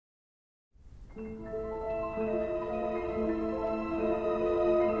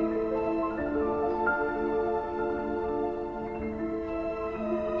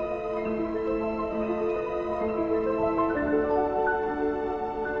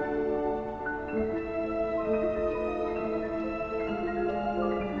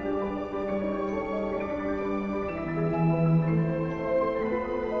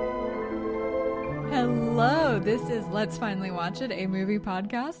Hello, this is Let's Finally Watch It, a movie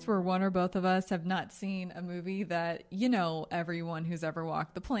podcast where one or both of us have not seen a movie that, you know, everyone who's ever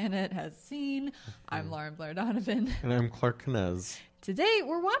walked the planet has seen. I'm Lauren Blair Donovan. And I'm Clark Kinez. Today,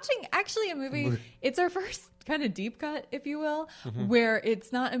 we're watching actually a movie. It's our first kind of deep cut, if you will, where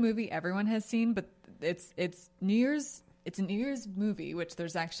it's not a movie everyone has seen, but it's New Year's. It's a New Year's movie, which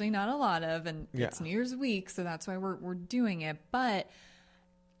there's actually not a lot of, and it's New Year's week, so that's why we're doing it. But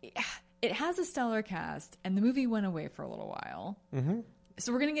it has a stellar cast, and the movie went away for a little while.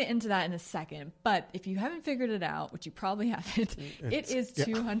 So we're going to get into that in a second. But if you haven't figured it out, which you probably haven't, it is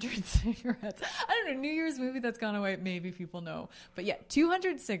 200 Cigarettes. I don't know, New Year's movie that's gone away, maybe people know. But yeah,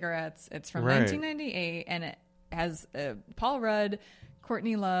 200 Cigarettes. It's from 1998, and it has Paul Rudd,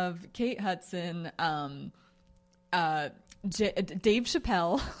 Courtney Love, Kate Hudson, Dave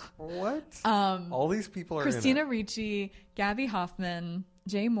Chappelle. What? All these people are Christina in it. Ricci, Gabby Hoffman,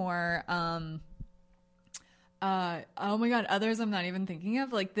 Jay Moore. Oh my God, others I'm not even thinking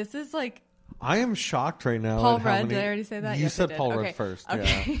of. Like, this is like... I am shocked right now. Paul Rudd, did I already say that? You Yes, said I did. Paul Okay. Rudd first.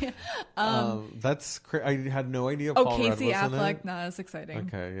 Okay. Yeah. That's I had no idea Paul Rudd was Casey in Affleck, it. not as exciting.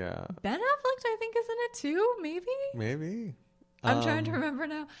 Okay, yeah. Ben Affleck, I think, is in it too, maybe? Maybe. I'm trying to remember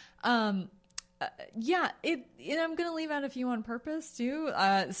now. Yeah, I'm going to leave out a few on purpose too.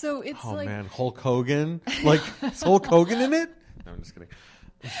 So it's Oh, like... man. Hulk Hogan? Like, is Hulk Hogan in it? No, I'm just kidding.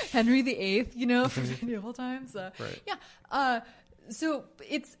 Henry VIII, you know, from medieval times. Right. Yeah. So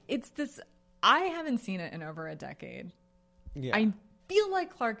it's this. I haven't seen it in over a decade. Yeah. I feel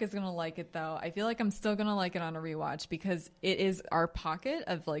like Clark is gonna like it though. I feel like I'm still gonna like it on a rewatch because it is our pocket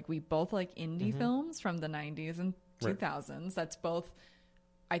of like we both like indie films from the 90s and 2000s. That's both,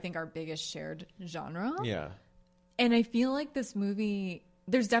 I think, our biggest shared genre. Yeah. And I feel like this movie,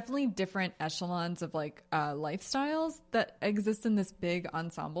 there's definitely different echelons of like lifestyles that exist in this big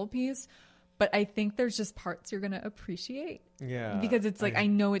ensemble piece. But I think there's just parts you're going to appreciate. Yeah. Because it's like, I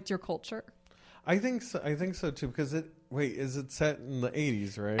know it's your culture. I think so too, because is it set in the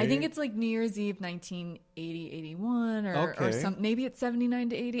 80s, right? I think it's like New Year's Eve, 1980, 81, or some, maybe it's 79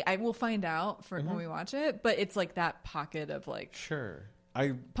 to 80. I will find out when we watch it. But it's like that pocket of like, sure.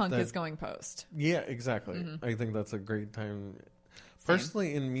 Punk is going post. Yeah, exactly. I think that's a great time.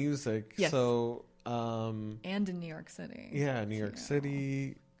 Personally, in music, Yes. so... and in New York City. Yeah, New York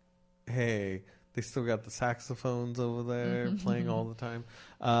City. Hey, they still got the saxophones over there playing all the time.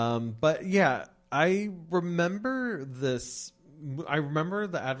 But yeah, I remember this. I remember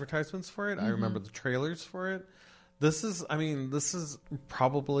the advertisements for it. I remember the trailers for it. This is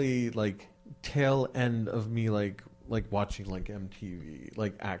probably like tail end of me like watching like MTV,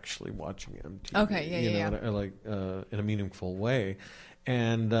 like actually watching MTV. Okay, yeah. Like in a meaningful way.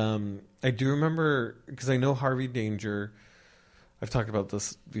 And I do remember, because I know Harvey Danger. I've talked about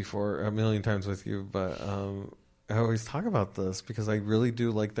this before a million times with you, but I always talk about this because I really do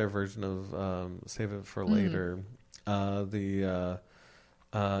like their version of Save It for Later. The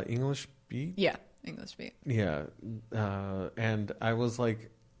English Beat? Yeah, English Beat. Yeah. And I was like,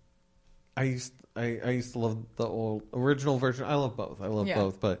 I used to love the old original version. I love both.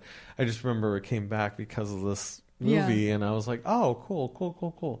 Both, but I just remember it came back because of this movie, and I was like, oh,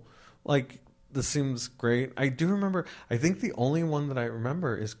 cool. Like, this seems great. I do remember, I think the only one that I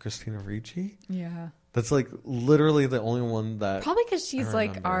remember is Christina Ricci. Yeah. That's like literally the only one that... Probably because she's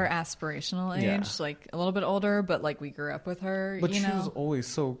like our aspirational age, like a little bit older, but like we grew up with her, But she was always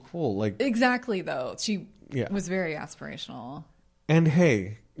so cool. Like, exactly, though. She was very aspirational. And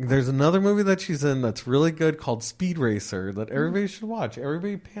hey, there's another movie that she's in that's really good called Speed Racer that everybody should watch.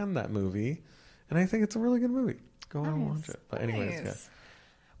 Everybody panned that movie, and I think it's a really good movie. Go and watch it. But anyways, yeah.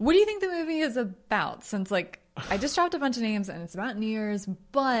 What do you think the movie is about? Since like I just dropped a bunch of names and it's about New Year's,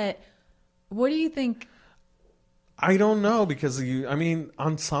 but what do you think? I don't know, because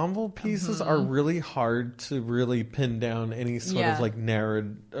ensemble pieces are really hard to really pin down any sort of like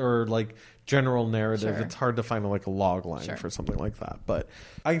narrative or like general narrative. Sure. It's hard to find like a log line for something like that. But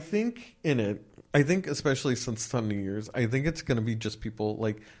I think especially since it's on New Year's, I think it's going to be just people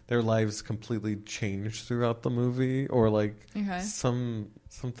like their lives completely change throughout the movie, or like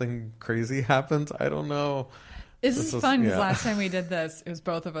something crazy happens. I don't know. This is fun because last time we did this, it was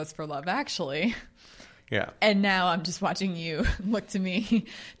both of us for Love Actually. Yeah. And now I'm just watching you look to me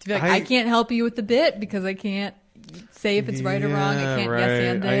to be like, I can't help you with the bit because I can't say if it's right or wrong. I can't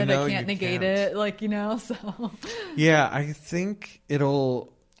yes and it. I can't negate it. Like, so. Yeah, I think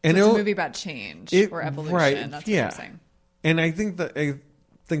it'll... And it's a movie about change or evolution. Right, that's what I'm saying. And I think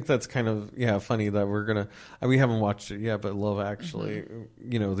that's kind of funny that we haven't watched it yet, but Love Actually,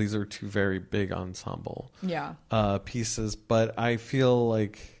 these are two very big ensemble pieces. But I feel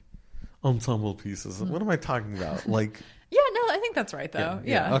like ensemble pieces. What am I talking about? Like, I think that's right though.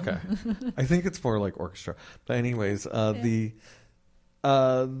 Yeah. Okay. I think it's more like orchestra. But anyways,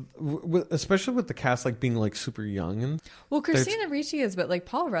 especially with the cast like being like super young and Christina Ricci is, but like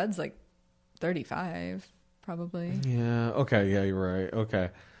Paul Rudd's like 35 probably. Yeah. Okay. Yeah, you're right. Okay.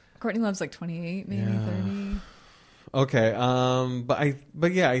 Courtney Love's like 28, maybe 30. Okay. But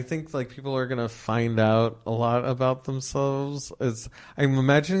I think like people are gonna find out a lot about themselves. I'm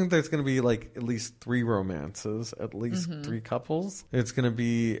imagining there's gonna be like at least 3 romances, at least 3 couples. It's gonna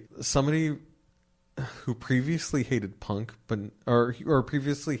be somebody who previously hated punk, or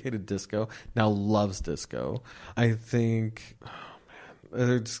previously hated disco, now loves disco. I think,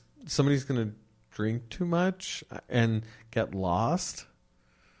 somebody's gonna drink too much and get lost.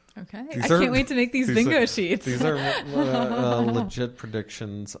 Okay, I can't wait to make these bingo sheets. These are legit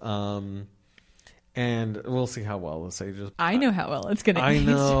predictions, and we'll see how well this ages. I know how well it's going to age.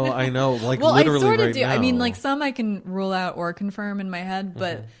 I know. Like, well, literally I sort of right do. now. I mean, like some I can rule out or confirm in my head,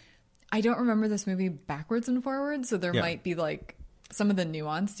 but I don't remember this movie backwards and forwards, so there might be like some of the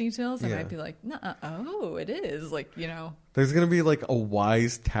nuanced details. I might be like, oh, it is like There's going to be like a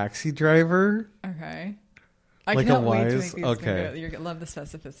wise taxi driver. Okay. I can't wait to make these bingo. You're gonna love the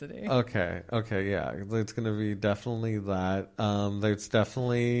specificity. Okay, yeah. It's gonna be definitely that. There's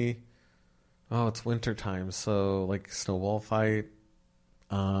definitely it's winter time, so like snowball fight.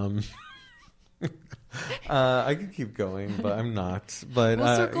 I could keep going, but I'm not. But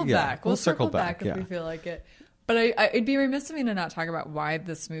we'll circle back. We'll circle back if we feel like it. But it'd be remiss of me to not talk about why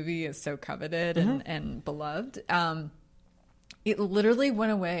this movie is so coveted and beloved. It literally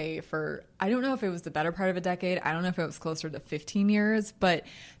went away for, I don't know if it was the better part of a decade. I don't know if it was closer to 15 years, but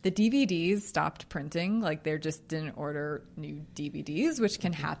the DVDs stopped printing. Like, they just didn't order new DVDs, which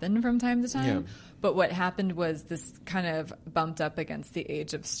can happen from time to time. Yeah. But what happened was this kind of bumped up against the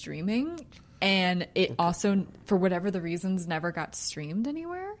age of streaming. And it also, for whatever the reasons, never got streamed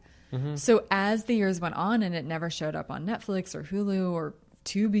anywhere. So as the years went on and it never showed up on Netflix or Hulu or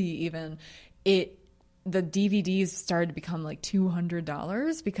Tubi even, the DVDs started to become like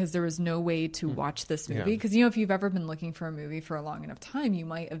 $200 because there was no way to watch this movie. Because, if you've ever been looking for a movie for a long enough time, you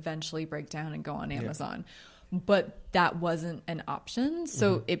might eventually break down and go on Amazon. But that wasn't an option.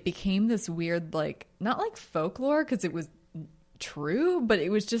 So it became this weird, like, not like folklore because it was true, but it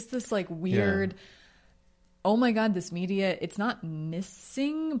was just this like weird, oh my God, this media, it's not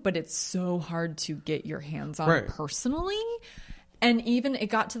missing, but it's so hard to get your hands on personally. And even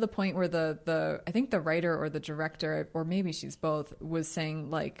it got to the point where I think the writer or the director, or maybe she's both, was saying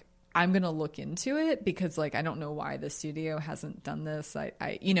like, I'm going to look into it because like, I don't know why the studio hasn't done this.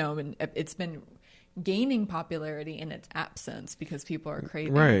 And it's been gaining popularity in its absence because people are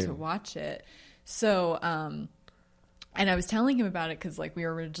craving to watch it. So, and I was telling him about it because like we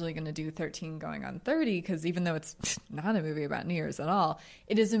were originally going to do 13 going on 30 because even though it's not a movie about New Year's at all,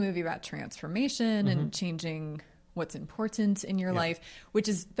 it is a movie about transformation and changing what's important in your life, which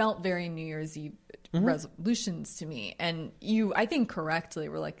has felt very New Year's Eve resolutions to me. And you, I think correctly,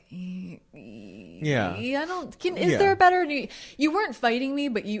 were like, is there a better you weren't fighting me,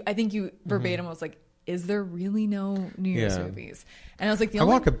 but I think you verbatim was like, is there really no New Year's movies? And I was like, I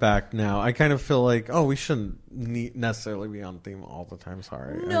walk it back now. I kind of feel like, we shouldn't necessarily be on theme all the time.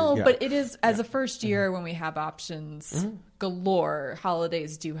 Sorry. No, but it is, as a first year when we have options galore,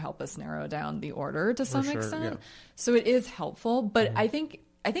 holidays do help us narrow down the order to some extent. Yeah. So it is helpful. But I think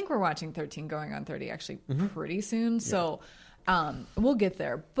we're watching 13 going on 30 actually pretty soon. So we'll get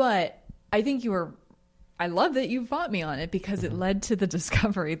there. But I think I love that you fought me on it because it led to the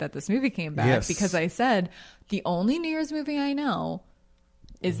discovery that this movie came back because I said the only New Year's movie I know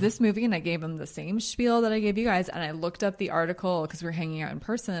is this movie, and I gave him the same spiel that I gave you guys, and I looked up the article because we were hanging out in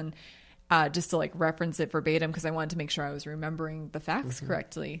person just to like reference it verbatim because I wanted to make sure I was remembering the facts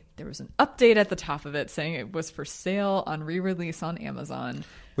correctly. There was an update at the top of it saying it was for sale on re-release on Amazon.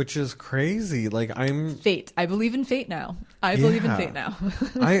 Which is crazy. Like Fate. I believe in fate now. I believe in fate now.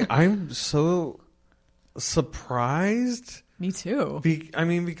 I'm so surprised. Me too.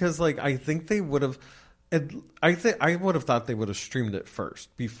 Because like I think they would have. I would have thought they would have streamed it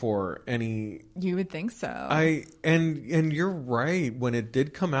first before any. You would think so. And you're right. When it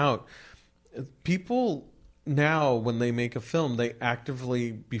did come out, people now, when they make a film, they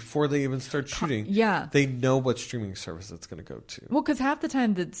actively, before they even start shooting, they know what streaming service it's going to go to. Well, because half the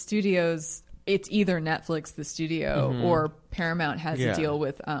time the studios, it's either Netflix, the studio, or Paramount has a deal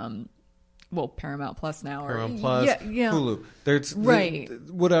with, Paramount Plus now. Paramount Plus, Hulu. There's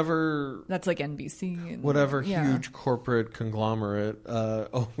whatever. That's like NBC. And, whatever huge corporate conglomerate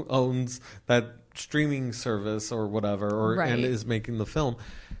owns that streaming service or whatever, and is making the film.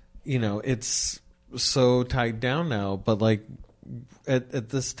 It's so tied down now, but like at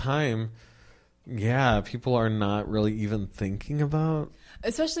this time, people are not really even thinking about,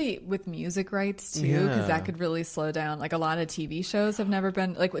 especially with music rights too, because that could really slow down. Like a lot of TV shows have never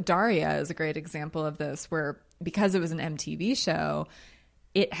been like Daria is a great example of this, where because it was an MTV show,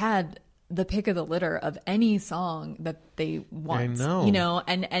 it had the pick of the litter of any song that they want. I know,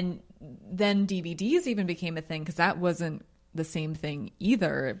 and then DVDs even became a thing because that wasn't the same thing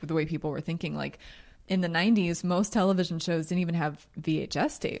either. The way people were thinking, like in the 90s, most television shows didn't even have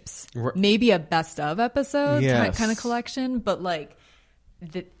VHS tapes. Maybe a best of episode kind of collection, but like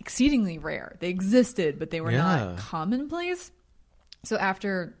exceedingly rare. They existed, but they were not commonplace. So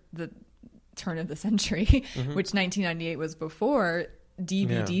after the turn of the century, which 1998 was before,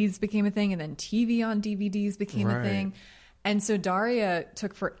 DVDs became a thing, and then TV on DVDs became a thing. And so Daria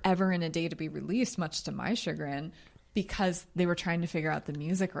took forever and a day to be released, much to my chagrin, because they were trying to figure out the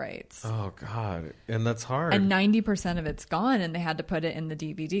music rights. Oh, God. And that's hard. And 90% of it's gone, and they had to put it in the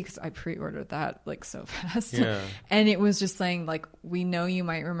DVD because I pre-ordered that like so fast. Yeah. And it was just saying, like, we know you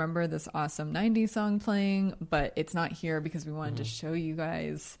might remember this awesome 90s song playing, but it's not here because we wanted to show you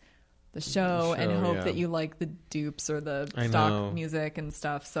guys the show and hope that you like the dupes or the stock music and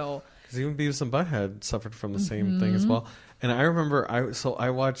stuff. So because even Beavis and Butthead suffered from the same thing as well. And I remember I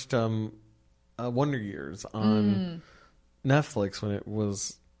watched Wonder Years on Netflix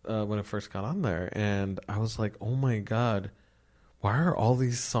when it first got on there, and I was like, oh my God, why are all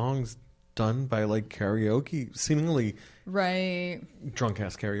these songs done by like karaoke, seemingly drunk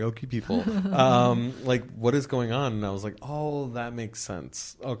ass karaoke people? Like, what is going on? And I was like, oh, that makes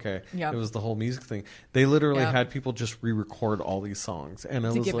sense. Okay. It was the whole music thing. They literally had people just re-record all these songs, and it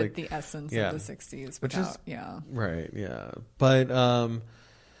was give like it the essence of the 60s, which is right. Yeah.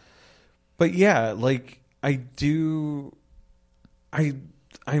 But yeah, like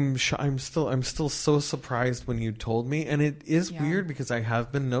I'm still so surprised when you told me, and it is weird because I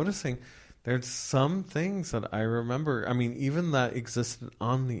have been noticing there's some things that I remember. I mean, even that existed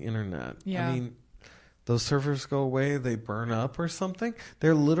on the internet. Yeah. I mean, those servers go away, they burn up or something.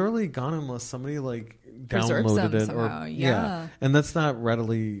 They're literally gone unless somebody like downloaded it somehow. And that's not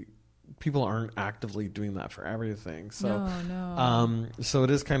readily. People aren't actively doing that for everything. So, so it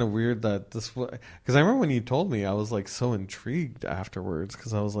is kind of weird that this was, because I remember when you told me, I was like so intrigued afterwards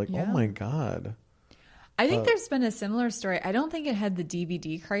because I was like, oh my God. I think there's been a similar story. I don't think it had the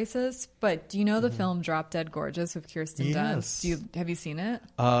DVD crisis, but do you know the film Drop Dead Gorgeous with Kirsten Dunst? Have you seen it?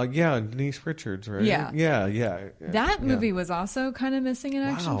 Denise Richards, right? Yeah. That movie was also kind of missing in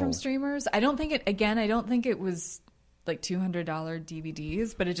action from streamers. I don't think it was like $200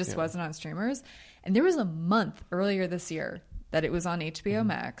 DVDs, but it just wasn't on streamers. And there was a month earlier this year that it was on HBO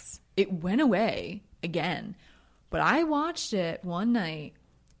Max. It went away again, but I watched it one night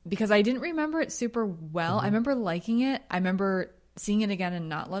because I didn't remember it super well. I remember liking it. I remember seeing it again and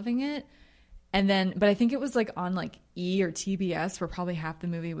not loving it. And then, but I think it was like on like E or TBS, where probably half the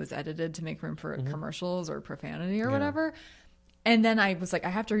movie was edited to make room for commercials or profanity or whatever. And then I was like, I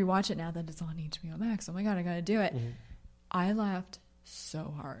have to rewatch it now that it's on HBO Max. Oh my God, I got to do it. I laughed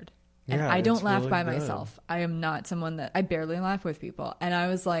so hard. And I don't laugh by myself. I am not someone that I barely laugh with people. And I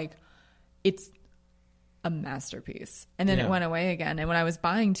was like, it's a masterpiece. And then it went away again. And when I was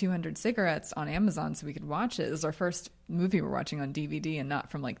buying 200 cigarettes on Amazon so we could watch it, it was our first movie we're watching on DVD and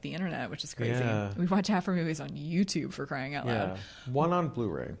not from like the internet, which is crazy. We watch half our movies on YouTube, for crying out loud. One on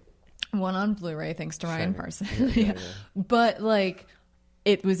Blu-ray. Thanks to Ryan Parson. But like,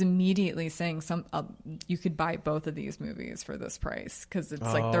 it was immediately saying you could buy both of these movies for this price because it's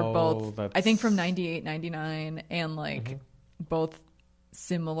like they're both I think from 98, 99, and like both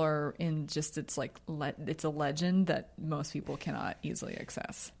similar in just it's like it's a legend that most people cannot easily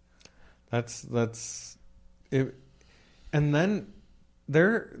access. That's it. And then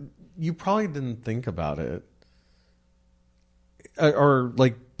you probably didn't think about it or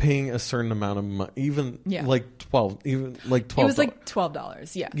like paying a certain amount of money, even Yeah. like 12, even like 12. It was like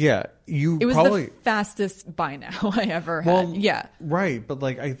 $12. Yeah. yeah, It was probably the fastest buy now I ever had. well, Yeah. right, but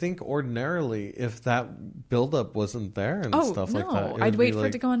like I think ordinarily if that buildup wasn't there and Oh, stuff no. like that, it I'd would wait be for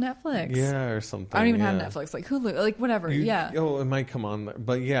it to go on Netflix. yeah, or something. I don't even yeah. have Netflix, like Hulu, like whatever. Yeah. Oh, it might come on there.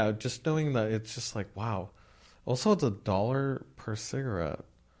 But yeah, just knowing that it's just like, wow. Also, it's $1 per cigarette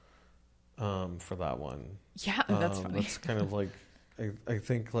for that one. Yeah, that's funny. That's kind of like, I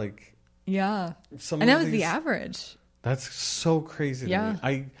think like Yeah. some And of that was the these- average. That's so crazy Yeah. to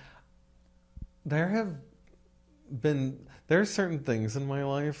me. There are certain things in my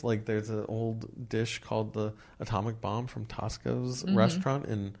life, like there's an old dish called the Atomic Bomb from Tosco's restaurant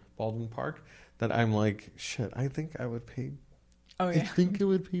in Baldwin Park that I'm like, shit, I think I would pay Oh, I yeah. think it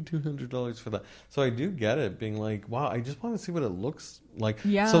would be $200 for that. So I do get it, being like, wow, I just want to see what it looks like.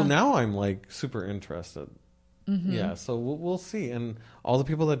 Yeah. So now I'm like super interested. Yeah, so we'll see. And all the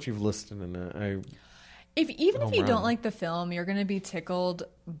people that you've listed in it, Even if you run. don't like the film, you're going to be tickled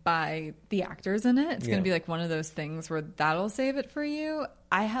by the actors in it. It's going Yeah. to be like one of those things where that'll save it for you.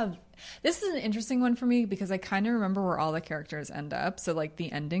 This is an interesting one for me because I kind of remember where all the characters end up. So like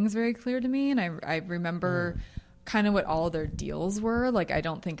the ending's very clear to me, and I remember kind of what all their deals were. Like I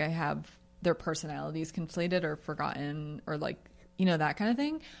don't think I have their personalities conflated or forgotten or like, that kind of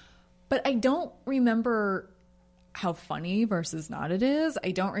thing. But I don't remember how funny versus not it is.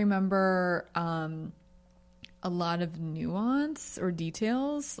 I don't remember a lot of nuance or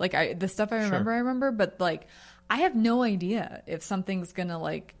details. Like the stuff I remember, but like I have no idea if something's gonna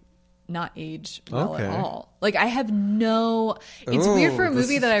like not age well Okay. at all. Like I have no. It's Ooh, weird for a this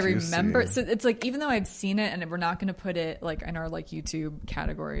movie is that I juicy. remember. So it's like even though I've seen it and we're not gonna put it like in our like YouTube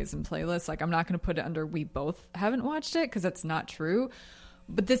categories and playlists. Like I'm not gonna put it under we both haven't watched it because that's not true.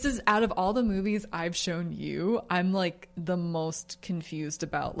 But this is out of all the movies I've shown you, I'm like the most confused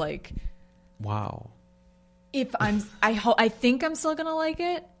about like wow. if I think I'm still gonna like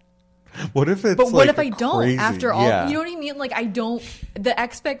it, What if it's but what like if I don't crazy? after all? Yeah. You know what I mean? Like I don't. The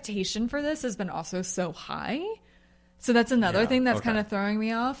expectation for this has been also so high, so that's another Yeah, thing that's okay. kind of throwing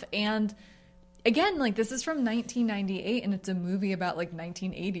me off. And again, like this is from 1998, and it's a movie about like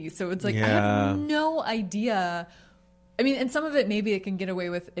 1980, so it's like I Yeah. have no idea. I mean, and some of it maybe it can get away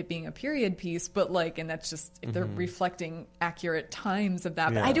with it being a period piece, but like, and that's just if they're reflecting accurate times of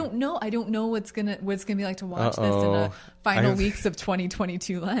that. But Yeah. I don't know. I don't know what's gonna be like to watch this in a Uh-oh. final I've- weeks of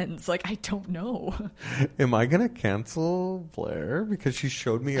 2022 lens. Like, I don't know. Am I going to cancel Blair because she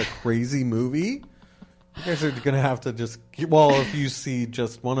showed me a crazy movie? You guys are going to have to just... Well, if you see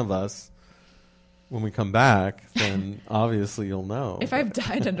just one of us when we come back, then obviously you'll know. If I've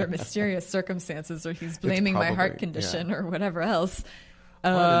died under mysterious circumstances, or he's blaming my heart probably- condition yeah. or whatever else. I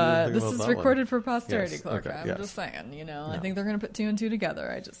didn't think This about is that recorded one. for posterity, Yes, Clark. okay, I'm yes. just saying, I No. think they're going to put two and two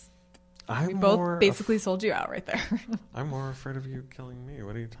together. We I'm both more basically sold you out right there. I'm more afraid of you killing me.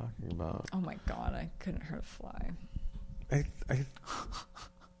 What are you talking about? Oh my God, I couldn't hurt a fly.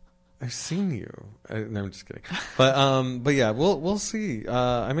 I've seen you. No, I'm just kidding. But yeah, we'll see.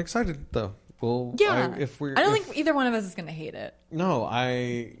 I'm excited though. Yeah. If we're, I don't think either one of us is going to hate it. No,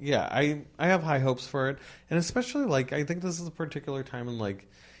 I have high hopes for it, and especially like I think this is a particular time in like,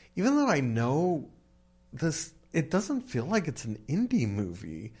 even though I know this, it doesn't feel like it's an indie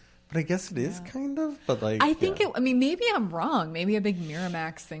movie, but I guess it is kind of. But like, I think yeah. I mean, maybe I'm wrong. Maybe a big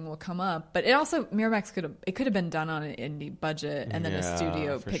Miramax thing will come up, but it also Miramax could have been done on an indie budget, and then a Yeah,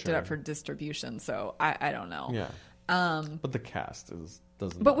 studio for picked it up sure. for distribution. So I don't know. Yeah. But the cast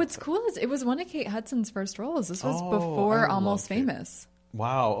doesn't. But what's cool is it was one of Kate Hudson's first roles. This was Oh, before I Almost love Kate. Famous.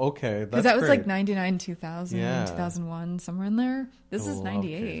 Wow. Okay. Because that was like 99, 2000, Yeah. 2001, somewhere in there. This I is love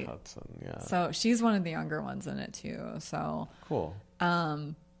 98. Kate Hudson. Yeah. So she's one of the younger ones in it too. So Cool.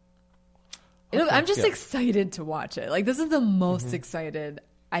 I'm just yeah. excited to watch it. Like this is the most excited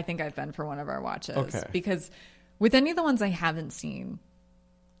I think I've been for one of our watches. Okay. Because with any of the ones I haven't seen,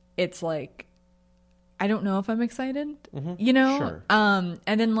 it's like I don't know if I'm excited, you know? Sure. And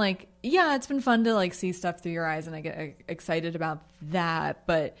then like, yeah, it's been fun to like see stuff through your eyes and I get excited about that.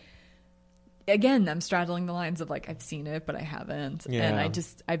 But again, I'm straddling the lines of like, I've seen it, but I haven't. Yeah. And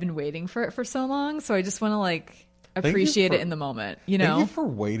I've been waiting for it for so long. So I just want to like you appreciate for- it in the moment, you Thank know? you for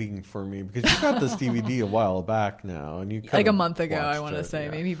waiting for me because you got this DVD a while back now, and you Like a could've month ago, I watched want to it, say,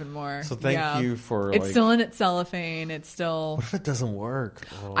 yeah. maybe even more. So thank you for. It's like, still in its cellophane. It's still. What if it doesn't work?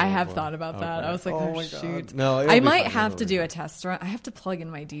 Oh, I have boy. thought about that. Okay. I was like, oh my shoot. God. No, it'll I be might fine. have It'll to be do fine. a test run. I have to plug in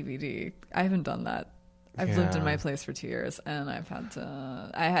my DVD. I haven't done that. I've lived in Yeah. my place for 2 years, and I've had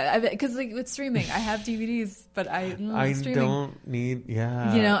to. Because like with streaming, I have DVDs, but I streaming. don't need.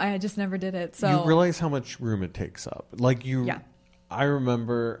 Yeah. You know, I just never did it. So you realize how much room it takes up. Like you. Yeah. I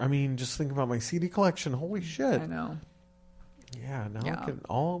remember, I mean, just think about my CD collection. Holy shit. I know. Yeah, now it can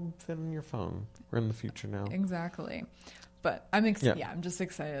all fit in your phone. We're in the future now. Exactly. But I'm I'm just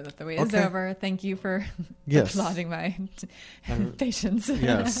excited that the wait is Okay. over. Thank you for Yes. applauding my patience.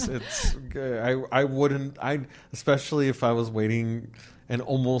 Yes, it's good. I wouldn't, especially if I was waiting and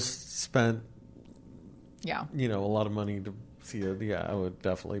almost spent, Yeah. a lot of money to see it. Yeah, I would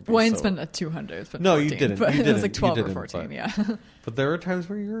definitely be. Well, I didn't spend a 200. Spent No, 14, you didn't. But You it was like didn't. 12 You or didn't, 14. but- Yeah. But there were times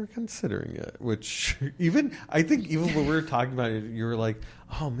where you were considering it, which I think even when we were talking about it, you were like,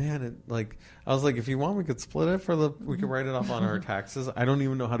 "Oh man," I was like, "If you want, we could split it we could write it off on our taxes." I don't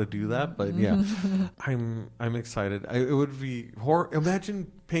even know how to do that, but yeah, I'm excited. It would be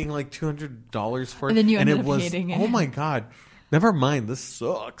imagine paying like $200 for it, And then you end it up was hating it. oh my god, never mind, this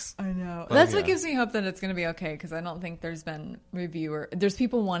sucks. I know. But That's yeah. what gives me hope that it's going to be okay, because I don't think there's been there's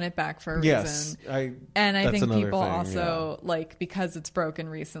people want it back for a Yes, reason. And I that's think another people thing, also, like, because it's broken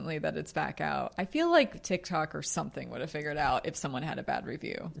recently, that it's back out. I feel like TikTok or something would have figured out if someone had a bad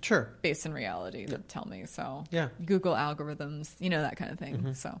review. Sure. Based in reality, to tell me. So, Yeah. Google algorithms, that kind of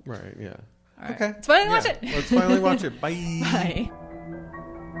thing. So, Right. Yeah. all right. Okay. Let's finally watch it. Let's finally watch it. Bye. Bye.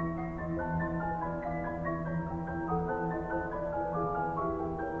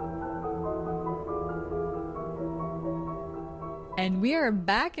 And we are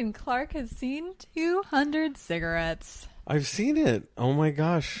back, and Clark has seen 200 Cigarettes. I've seen it. Oh my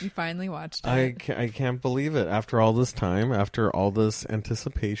gosh. You finally watched it. I can't believe it. After all this time, after all this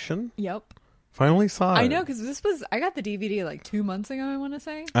anticipation, Yep. finally saw it. I know, because I got the DVD like 2 months ago, I want to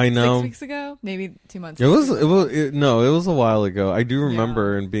say. I know. 6 weeks ago? Maybe 2 months It ago. was a while ago. I do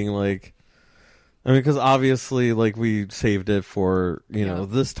remember and being like, I mean, because obviously, like, we saved it for,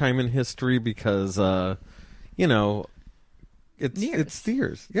 this time in history because, it's the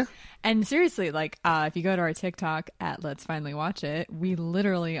years. Yeah. And seriously, like, if you go to our TikTok at Let's Finally Watch It, we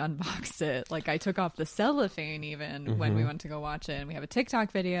literally unboxed it. Like, I took off the cellophane even when we went to go watch it. And we have a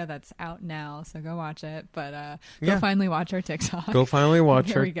TikTok video that's out now, so go watch it. But go finally watch our TikTok. Go finally watch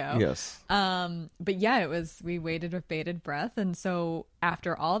There her. we go. Yes. But yeah, we waited with bated breath. And so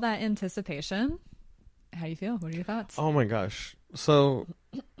after all that anticipation, how do you feel? What are your thoughts? Oh my gosh. So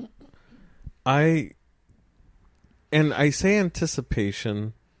I say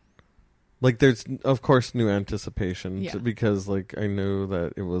anticipation, like there's of course new anticipation because like I know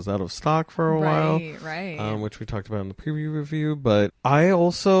that it was out of stock for a while, right, which we talked about in the preview review. But I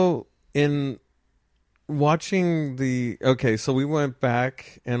also, in watching so we went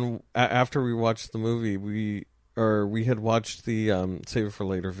back and after we watched the movie, we had watched the Save It for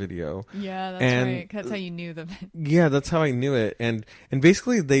Later video. Yeah, that's right. That's how you knew them. Yeah, that's how I knew it. And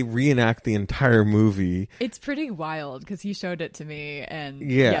basically they reenact the entire movie. It's pretty wild because he showed it to me, and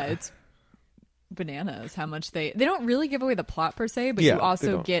it's bananas how much they don't really give away the plot per se, but you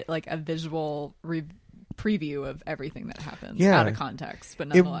also get like a visual preview of everything that happens out of context, but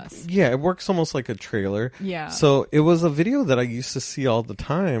nonetheless. It works almost like a trailer. Yeah. So it was a video that I used to see all the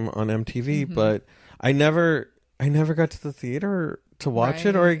time on MTV, but I never got to the theater to watch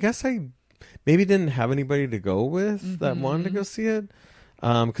it, or I guess I maybe didn't have anybody to go with that wanted to go see it,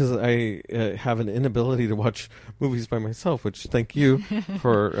 because I have an inability to watch movies by myself, which thank you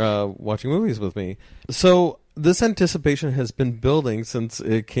for watching movies with me. So this anticipation has been building since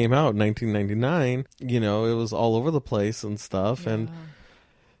it came out in 1999. It was all over the place and stuff, and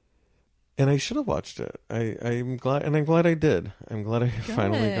I should have watched it. I'm glad I did. I'm glad I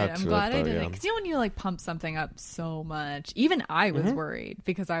finally got to it. I'm glad I did it. Because when you like pump something up so much, even I was worried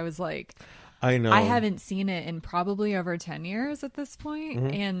because I was like, I know. I haven't seen it in probably over 10 years at this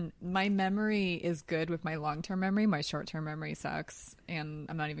point, and my memory is good with my long-term memory. My short-term memory sucks, and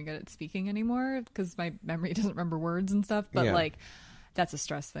I'm not even good at speaking anymore because my memory doesn't remember words and stuff. But like, that's a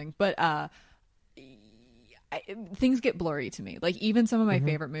stress thing. But things get blurry to me. Like even some of my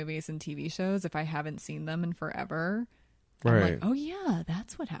favorite movies and TV shows, if I haven't seen them in forever, I'm like, oh yeah,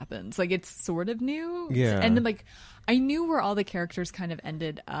 that's what happens. Like it's sort of new. Yeah. And then like I knew where all the characters kind of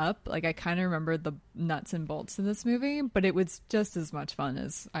ended up. Like I kind of remembered the nuts and bolts of this movie, but it was just as much fun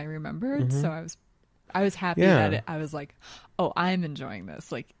as I remembered. So I was happy that I was like, oh, I'm enjoying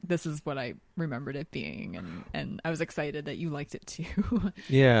this. Like this is what I remembered it being, and I was excited that you liked it too.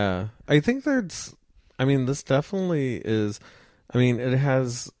 Yeah. I think this definitely is. It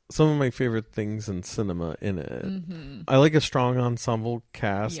has some of my favorite things in cinema in it. I like a strong ensemble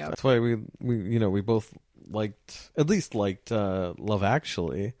cast. Yep. That's why we both liked Love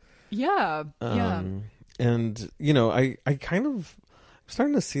Actually. Yeah. And I kind of I'm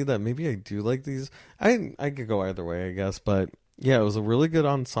starting to see that maybe I do like these. I could go either way, I guess, but yeah, it was a really good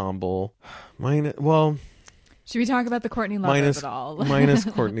ensemble. Should we talk about the Courtney Love of it all? Minus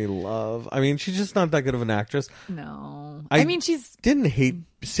Courtney Love. I mean, she's just not that good of an actress. No. I mean, didn't hate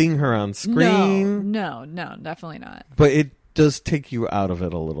seeing her on screen. No, definitely not. But it does take you out of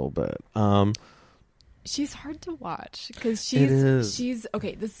it a little bit. She's hard to watch because she's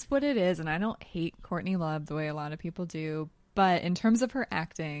okay. This is what it is, and I don't hate Courtney Love the way a lot of people do. But in terms of her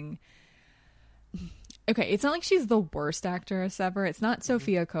acting, okay, it's not like she's the worst actress ever. It's not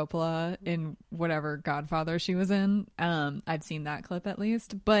Sofia Coppola in whatever Godfather she was in. I've seen that clip at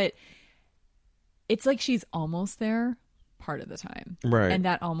least, but it's like she's almost there part of the time, right? And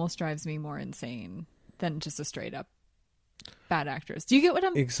that almost drives me more insane than just a straight up bad actress. Do you get what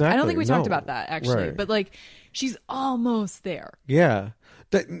I'm exactly? I don't think we talked about that actually, right. But like she's almost there. Yeah,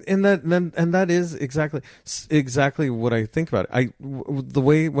 that is exactly what I think about it. The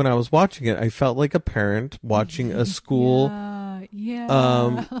way when I was watching it, I felt like a parent watching a school, a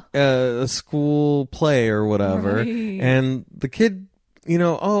school play or whatever, right. And the kid,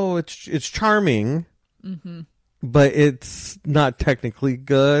 it's charming. Mm-hmm. But it's not technically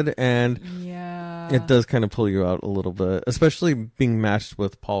good, and it does kind of pull you out a little bit, especially being matched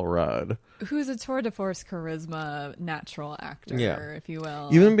with Paul Rudd, who's a tour de force charisma natural actor, if you will.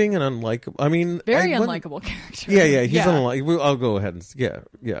 Even being an unlikable, very unlikable character. Yeah, he's unlikable. I'll go ahead and he's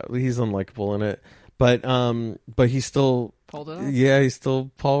unlikable in it, but he's still pulled it off. Yeah, he's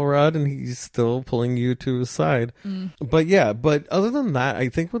still Paul Rudd, and he's still pulling you to his side. But other than that, I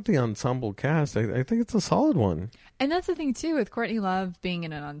think with the ensemble cast, I think it's a solid one. And that's the thing too, with Courtney Love being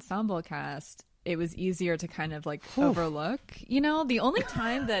in an ensemble cast, it was easier to kind of like overlook. The only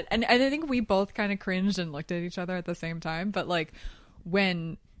time that, and I think we both kind of cringed and looked at each other at the same time, but like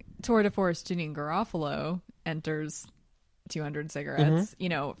when tour de force Janeane Garofalo enters 200 Cigarettes,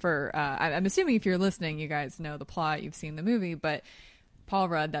 for I'm assuming if you're listening, you guys know the plot, you've seen the movie, but Paul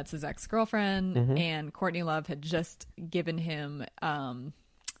Rudd, that's his ex-girlfriend, and Courtney Love had just given him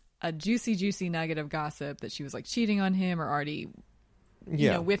a juicy nugget of gossip that she was like cheating on him or already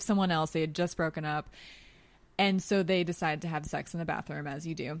with someone else. They had just broken up, and so they decided to have sex in the bathroom, as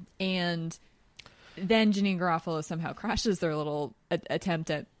you do. And then Janeane Garofalo somehow crashes their little attempt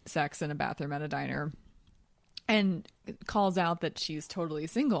at sex in a bathroom at a diner and calls out that she's totally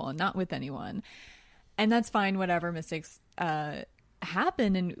single and not with anyone. And that's fine, whatever, mistakes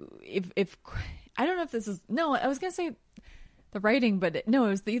happen. And if I don't know if this is, no, I was going to say the writing, but no, it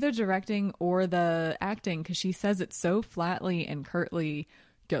was either directing or the acting, because she says it so flatly and curtly,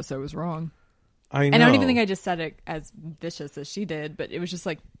 guess I was wrong. I know. And I don't even think I just said it as vicious as she did, but it was just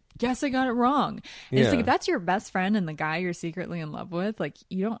like, guess I got it wrong. And it's like, if that's your best friend and the guy you're secretly in love with, like,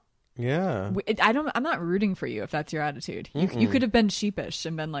 you don't, I'm not rooting for you if that's your attitude. You could have been sheepish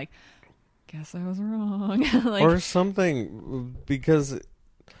and been like, guess I was wrong. like, or something, because,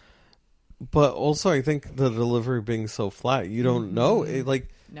 but also I think the delivery being so flat, you don't know.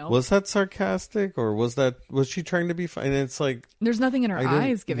 Was that sarcastic, or was she trying to be funny? And it's like, there's nothing in her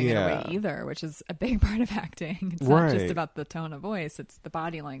eyes giving it away either, which is a big part of acting. It's not just about the tone of voice, it's the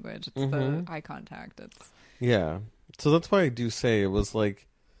body language, it's the eye contact. So that's why I do say it was like,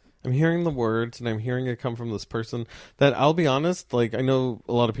 I'm hearing the words and I'm hearing it come from this person that, I'll be honest, like, I know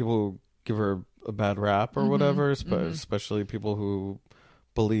a lot of people give her a bad rap or whatever, especially people who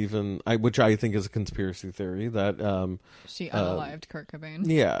believe in, which I think is a conspiracy theory, that she unalived Kurt Cobain.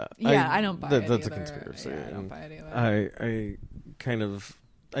 I don't buy it. That's either. a conspiracy. Yeah, I don't buy it either.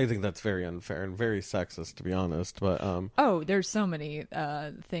 I think that's very unfair and very sexist, to be honest. But there's so many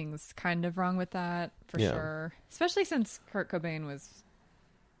things kind of wrong with that, for sure. Especially since Kurt Cobain was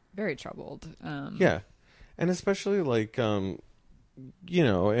very troubled. And especially like and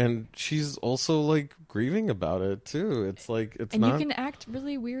she's also like grieving about it too. It's like, you can act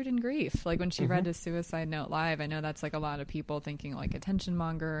really weird in grief. Like when she read his suicide note live, I know that's like a lot of people thinking like attention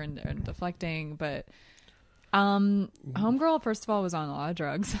monger and deflecting, but homegirl, first of all, was on a lot of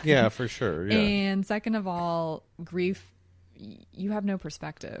drugs. Yeah, for sure. Yeah. And second of all, grief, you have no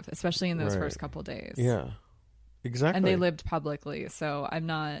perspective, especially in those first couple days. Yeah, exactly. And they lived publicly, so I'm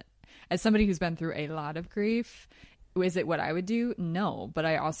not, as somebody who's been through a lot of grief, is it what I would do? No, but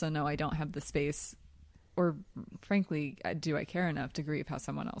I also know I don't have the space, or frankly, do I care enough to grieve how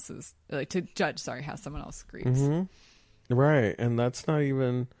someone else is, like, to judge, how someone else grieves. Right, and that's not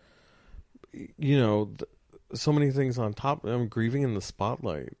even, so many things on top. I'm grieving in the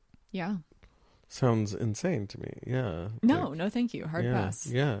spotlight. Yeah. Sounds insane to me. Yeah. No, thank you. Hard pass.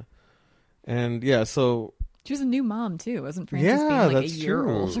 Yeah. And so she was a new mom too, wasn't Frances being like a year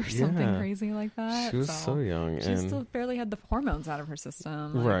old or something crazy like that? She was so young. She still barely had the hormones out of her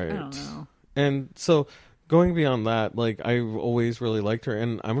system. Like, right. I don't know. And so going beyond that, like I always really liked her,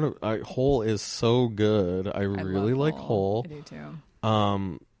 and Hole is so good. I really like Hole. I do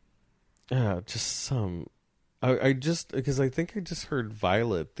too. Yeah, just some. I just because I think I just heard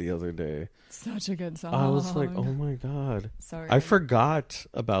Violet the other day. Such a good song. I was like, oh my god, so I forgot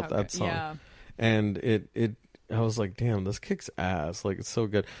about that song, yeah. and it. I was like, damn, this kicks ass. Like, it's so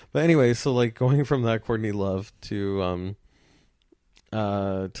good. But anyway, so like going from that Courtney Love to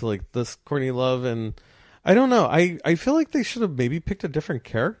like this Courtney Love, and I don't know. I feel like they should have maybe picked a different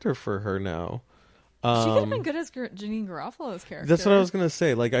character for her now. She could have been good as Janine Garofalo's character. That's what I was gonna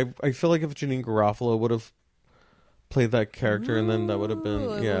say. Like, I feel like if Janine Garofalo would have played that character, and then that would have been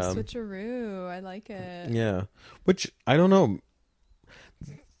switcheroo. I like it. Yeah, which I don't know.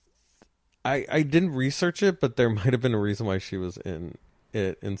 I didn't research it, but there might have been a reason why she was in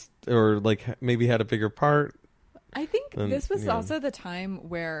it, or like maybe had a bigger part. I think this was also the time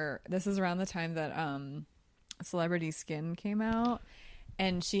where this is around the time that Celebrity Skin came out,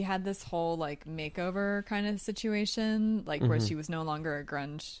 and she had this whole like makeover kind of situation, like where she was no longer a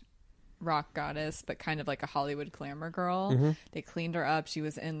grunge rock goddess, but kind of like a Hollywood glamour girl. They cleaned her up. She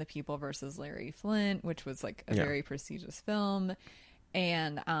was in The People versus Larry Flint, which was like a very prestigious film,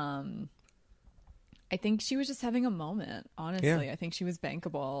 and I think she was just having a moment, honestly. Yeah. I think she was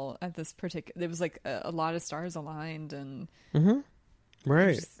bankable at this particular... There was like a lot of stars aligned, and...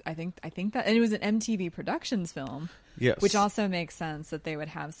 Right. I think that... And it was an MTV Productions film. Yes. Which also makes sense that they would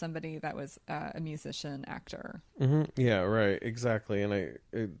have somebody that was a musician, actor. Yeah, right. Exactly. And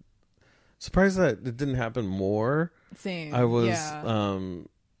I surprised that it didn't happen more. Same. I was...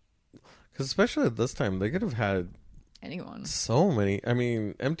 because especially at this time, they could have had... anyone. So many. I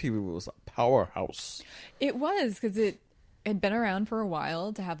mean, MTV was a powerhouse. It was, because it had been around for a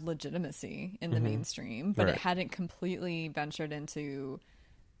while to have legitimacy in the mainstream, but it hadn't completely ventured into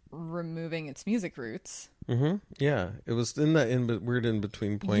removing its music roots. Yeah, it was in that weird in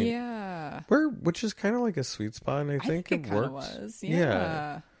between point. Yeah, which is kind of like a sweet spot, and I think it worked. Was.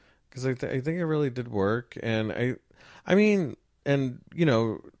 Yeah, because I think it really did work, and I mean, and you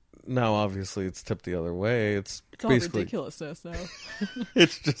know. Now, obviously, it's tipped the other way. It's all basically ridiculousness now.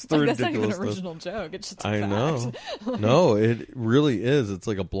 It's just the ridiculousness. That's not even an original joke. It's just a fact. Know. No, it really is. It's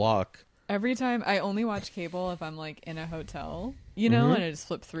like a block. Every time I only watch cable if I'm like in a hotel, you know, and I just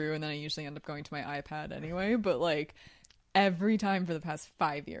flip through, and then I usually end up going to my iPad anyway. But like every time for the past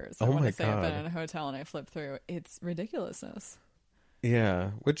 5 years, I want to say I've been in a hotel and I flip through. It's ridiculousness. Yeah,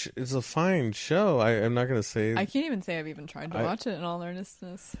 which is a fine show. I'm not going to say... I can't even say I've even tried to watch it in all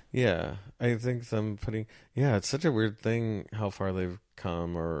earnestness. Yeah, I think them putting... Yeah, it's such a weird thing how far they've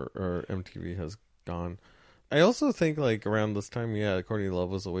come or MTV has gone. I also think like around this time, Courtney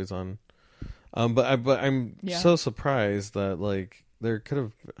Love was always on. But I'm so surprised that like they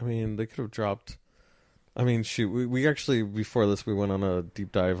could have dropped... I mean, shoot, we actually, before this, we went on a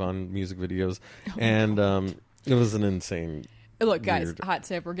deep dive on music videos, and it was an insane... Look, guys, hot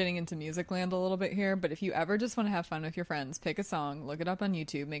tip. We're getting into music land a little bit here, but if you ever just want to have fun with your friends, pick a song, look it up on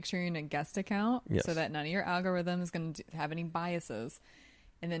YouTube, make sure you're in a guest account so that none of your algorithm is going to have any biases,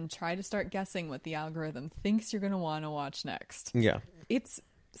 and then try to start guessing what the algorithm thinks you're going to want to watch next. Yeah.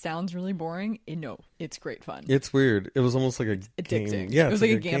 Sounds really boring. No, it's great fun. It's weird. It was almost like it's addicting. Game. Yeah, it was like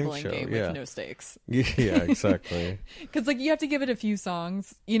a gambling game with no stakes. Yeah, exactly. Because like you have to give it a few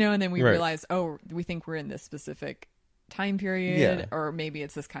songs, you know, and then we realize, we think we're in this specific time period, or maybe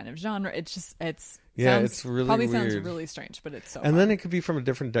it's this kind of genre. It's really probably weird. Sounds really strange, but it's so fun. Then it could be from a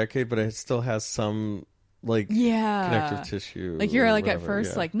different decade, but it still has some like connective tissue. Like you're like at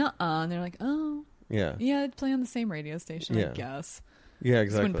first like nuh-uh, and they're like, oh yeah, it'd play on the same radio station, I guess. Yeah,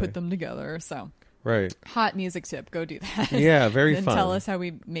 exactly. Just wouldn't put them together. So hot music tip, go do that. Yeah, very and fun. Tell us how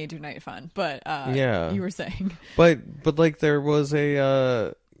we made your night fun. But you were saying, but like there was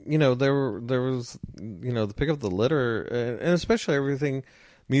a. There was the Pick Up the Litter, and especially everything.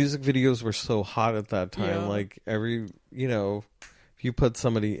 Music videos were so hot at that time. Like if you put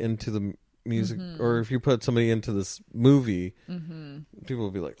somebody into the music, or if you put somebody into this movie, people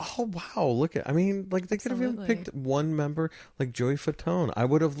would be like, "Oh wow, look at!" I mean, like they could have even picked one member, like Joey Fatone. I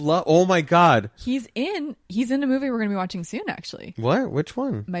would have loved. Oh my god, he's in a movie we're going to be watching soon. Actually, what? Which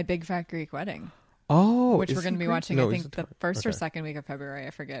one? My Big Fat Greek Wedding. Oh, which we're going to be watching, I think, the first or second week of February. I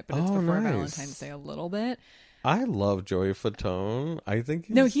forget, but it's before Valentine's Day a little bit. I love Joey Fatone. I think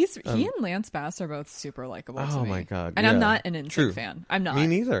he and Lance Bass are both super likable to me. Oh my god! And I'm not an NSYNC fan. I'm not. Me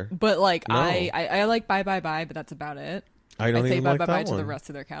neither. But like I like Bye Bye Bye, but that's about it. I don't say even Bye like Bye that Bye one. to the rest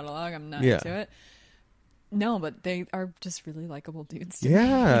of their catalog. I'm not into it. No, but they are just really likable dudes. To me.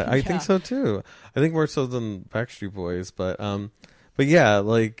 I think so too. I think more so than Backstreet Boys, but yeah,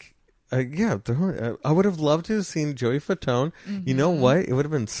 like. Yeah, I would have loved to have seen Joey Fatone. You know what? It would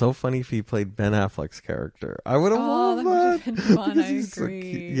have been so funny if he played Ben Affleck's character. I would have loved that. Would have been fun. I Because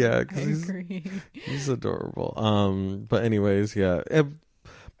agree. yeah, I agree. he's adorable. But anyways, yeah.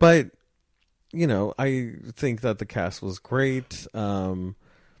 But you know, I think that the cast was great. You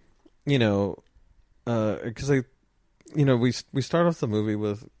know, because we start off the movie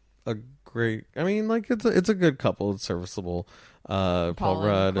with a great. I mean, like it's a good couple. It's serviceable. Paul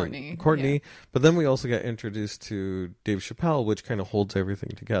Rudd and Courtney. Yeah. But then we also get introduced to Dave Chappelle, which kind of holds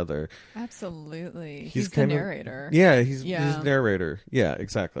everything together. Absolutely. He's the narrator. He's the narrator. Yeah,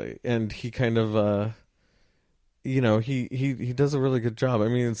 exactly. And he kind of he does a really good job. I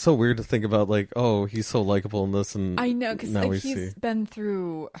mean, it's so weird to think about, like, oh, he's so likable in this, and I know, because like, he's been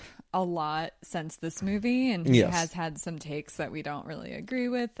through a lot since this movie, and he has had some takes that we don't really agree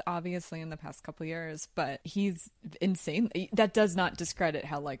with, obviously, in the past couple of years, but he's insane. That does not discredit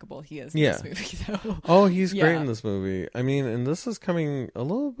how likable he is in this movie, though. Oh, he's great in this movie. I mean, and this is coming a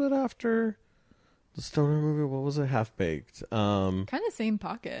little bit after the Stoner movie. What was it? Half Baked. Kind of same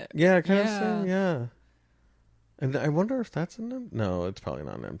pocket. Yeah, kind of same, yeah. And I wonder if that's no, it's probably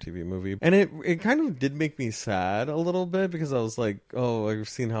not an MTV movie. And it kind of did make me sad a little bit, because I was like, oh, I've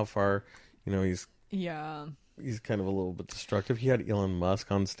seen how far, he's kind of a little bit destructive. He had Elon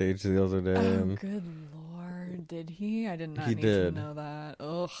Musk on stage the other day. Oh, good Lord. Did he? I did not need to know that.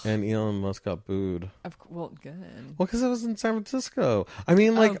 Ugh. And Elon Musk got booed. Well, good. Well, because it was in San Francisco. I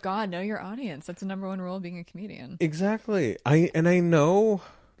mean, like... Oh, God, know your audience. That's the number one rule of being a comedian. Exactly. I know...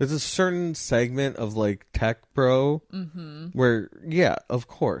 There's a certain segment of, like, tech bro where, yeah, of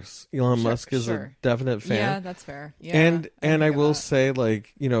course, Elon Musk is a definite fan. Yeah, that's fair. Yeah, and I will say,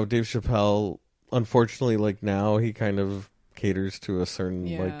 like, Dave Chappelle, unfortunately, like, now he kind of caters to a certain,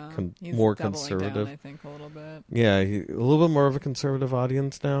 more conservative. Down, I think, a little bit. Yeah, a little bit more of a conservative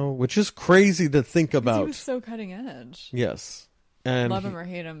audience now, which is crazy to think about. He was so cutting edge. Yes. And love him or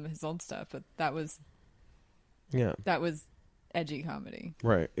hate him, his old stuff, but that was... Yeah. That was... edgy comedy.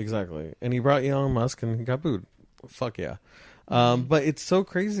 Right, exactly. And he brought Elon Musk and he got booed. Fuck yeah. But it's so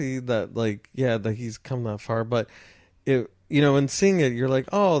crazy that, like, that he's come that far. But, and seeing it, you're like,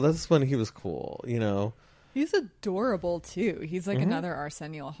 oh, that's when he was cool, He's adorable, too. He's like another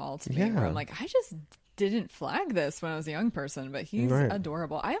Arsenio Hall to me, where I'm like, I just didn't flag this when I was a young person, but he's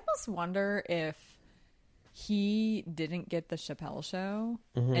adorable. I almost wonder if he didn't get the Chappelle Show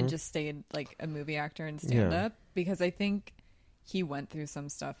and just stayed, like, a movie actor and stand-up, because I think... he went through some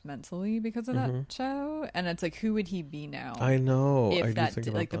stuff mentally because of that show, and it's like, who would he be now? I know. If that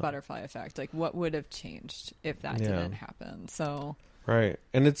did, like, the butterfly effect, like, what would have changed if that didn't happen? So right,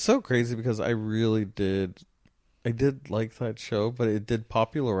 and it's so crazy because I did like that show, but it did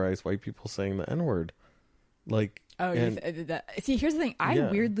popularize white people saying the N-word. Like, see, here's the thing: I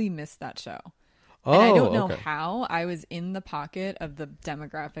weirdly missed that show. And I don't know how. I was in the pocket of the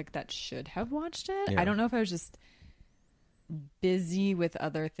demographic that should have watched it. I don't know if I was just busy with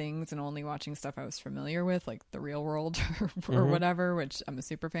other things and only watching stuff I was familiar with, like The Real World or whatever, which I'm a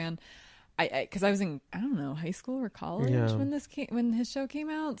super fan. Because I was in, I don't know, high school or college when his show came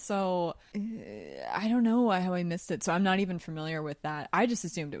out, so I don't know how I missed it. So I'm not even familiar with that. I just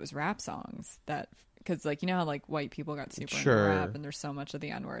assumed it was rap songs because, like, you know how, like, white people got super into rap, and there's so much of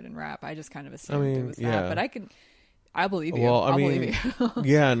the N-word in rap. I just kind of assumed it was that, but I believe you. Well, believe you.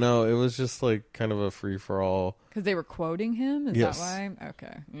 Yeah, no, it was just, like, kind of a free-for-all. Because they were quoting him? Is that why?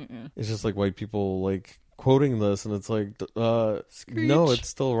 Okay. It's just, like, white people, like, quoting this, and it's like, no, it's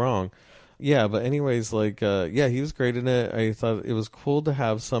still wrong. Yeah, but anyways, like, he was great in it. I thought it was cool to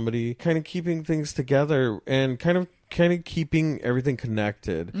have somebody kind of keeping things together and kind of keeping everything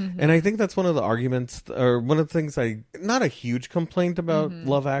connected. And I think that's one of the arguments, or one of the things not a huge complaint about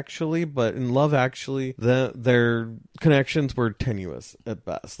Love Actually, but in Love Actually, their connections were tenuous at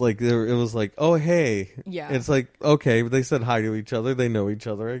best. Like, it was like, oh, hey. Yeah. It's like, okay, they said hi to each other. They know each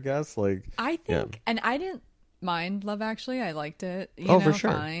other, I guess. Like, I think, and I didn't mind Love Actually. I liked it. For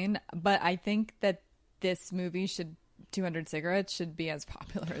sure. Fine. But I think that this movie 200 Cigarettes should be as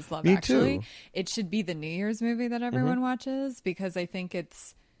popular as Love Actually. Too. It should be the New Year's movie that everyone watches, because I think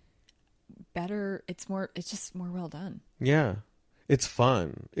it's better. It's just more well done. Yeah. It's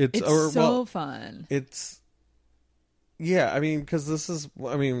fun. It's fun. It's, I mean, because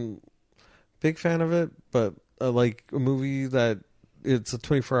big fan of it, but like a movie that it's a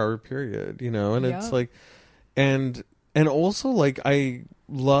 24-hour period, and it's like, and also, like, I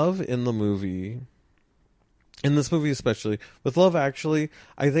love in the movie in this movie, especially with Love Actually,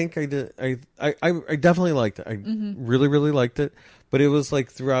 I think I did. I definitely liked it. I really, really liked it. But it was like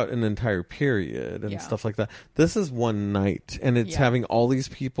throughout an entire period and stuff like that. This is one night, and it's having all these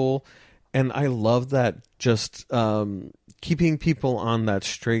people, and I love that. Just keeping people on that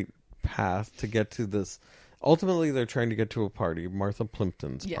straight path to get to this. Ultimately, they're trying to get to a party, Martha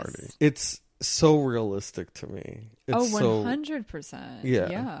Plimpton's party. It's so realistic to me. It's 100%.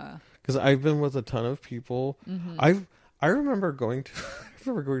 Yeah. Because I've been with a ton of people. I remember going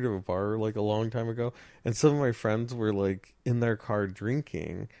to a bar like a long time ago, and some of my friends were like in their car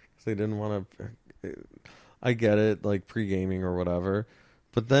drinking because they didn't want to. I get it, like pre-gaming or whatever,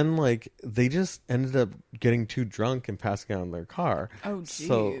 but then like they just ended up getting too drunk and passing out in their car. Oh, geez.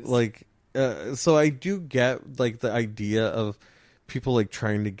 So like, so I do get like the idea of people like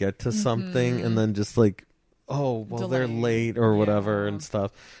trying to get to something and then just like, oh well, they're late or whatever and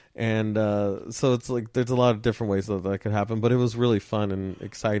stuff. And so it's like there's a lot of different ways that could happen, but it was really fun and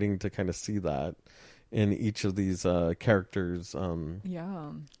exciting to kind of see that in each of these characters.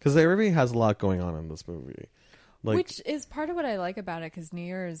 Because everybody has a lot going on in this movie, like, which is part of what I like about it. Because New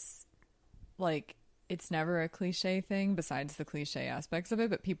Year's, like, it's never a cliche thing besides the cliche aspects of it,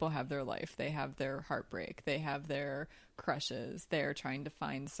 but people have their life, they have their heartbreak, they have their crushes, they're trying to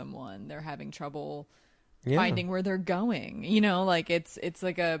find someone, they're having trouble finding where they're going, you know, like it's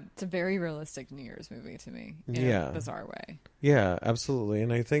a very realistic New Year's movie to me in a bizarre way. Yeah, absolutely.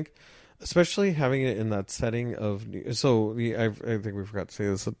 And I think especially having it in that setting of, so I think we forgot to say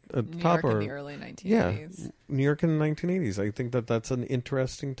this at the top, York in the early 1980s. Yeah, New York in the 1980s. I think that's an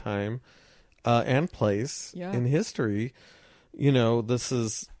interesting time and place in history. You know, this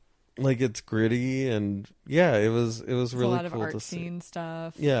is like, it's gritty, and it was really a lot cool of art to see. Scene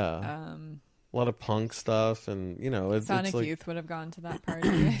stuff. A lot of punk stuff, and you know, Sonic like, Youth would have gone to that party.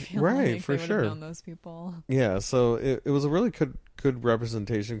 I feel right, like for they would have known those people. Yeah, so it was a really good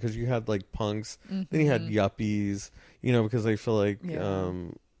representation, because you had like punks, then you had yuppies, you know, because I feel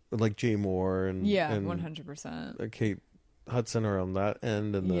like Jay Moore and 100%. Kate Hudson are on that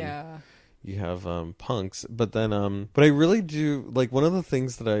end, and then you have punks, but then but I really do like, one of the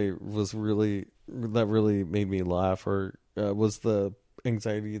things that really made me laugh was the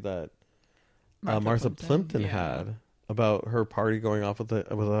anxiety that Martha Plimpton had about her party going off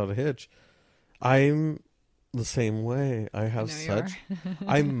without a hitch. I'm the same way. I have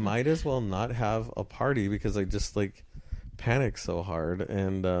I might as well not have a party, because I just like panic so hard.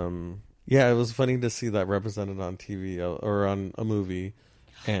 And it was funny to see that represented on TV or on a movie.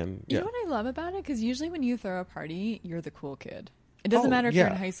 And you know what I love about it? Because usually when you throw a party, you're the cool kid. It doesn't matter if you're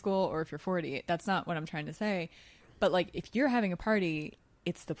in high school or if you're 40. That's not what I'm trying to say. But like, if you're having a party,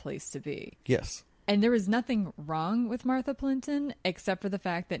 it's the place to be. Yes. And there was nothing wrong with Martha Plimpton, except for the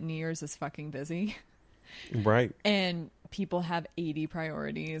fact that New Year's is fucking busy. Right. And people have 80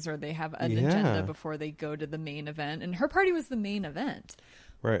 priorities, or they have an agenda before they go to the main event. And her party was the main event.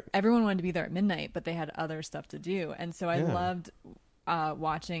 Right. Everyone wanted to be there at midnight, but they had other stuff to do. And so I loved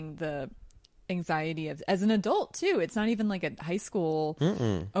watching the anxiety of, as an adult too. It's not even like a high school,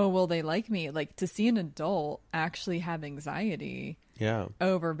 oh, will they like me? Like, to see an adult actually have anxiety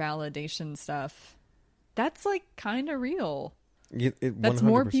over validation stuff, that's like kind of real. That's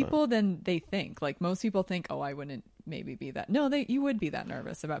more people than they think. Like, most people think, oh, I wouldn't maybe be that. No, you would be that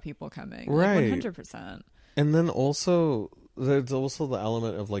nervous about people coming. Right. Like, 100%. And then also, there's also the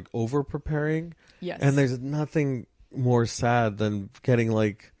element of like over preparing. Yes. And there's nothing more sad than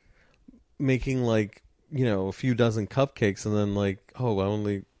making like, you know, a few dozen cupcakes, and then like, oh, I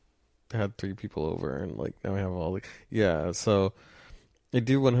only had 3 people over, and like now I have all the so I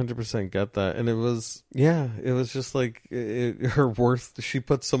do 100% get that. And it was just like her worth. She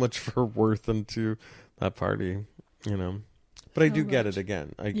put so much of her worth into that party, you know. But I do get it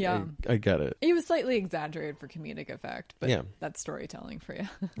again. I get it. It was slightly exaggerated for comedic effect, but that's storytelling for you.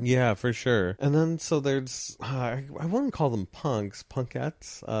 Yeah, for sure. And then so there's I wouldn't call them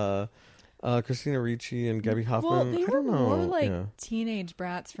punkettes. Christina Ricci and Gabby Hoffman. Well, they were more like Yeah. teenage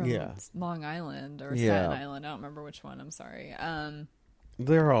brats from Long Island or Staten Island. I don't remember which one. I'm sorry.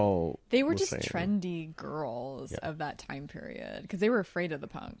 They're all They were just trendy girls of that time period because they were afraid of the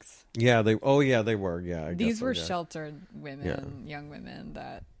punks. Yeah, they were. Yeah, I these guess were so, sheltered women, young women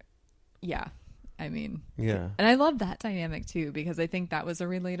that, I mean, yeah. And I love that dynamic too, because I think that was a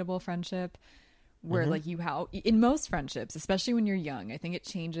relatable friendship where like in most friendships, especially when you're young, I think it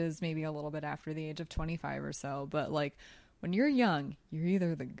changes maybe a little bit after the age of 25 or so. But like when you're young, you're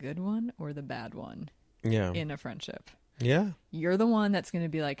either the good one or the bad one in a friendship. Yeah. You're the one that's going to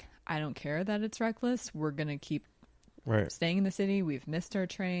be like, I don't care that it's reckless. We're going to keep staying in the city. We've missed our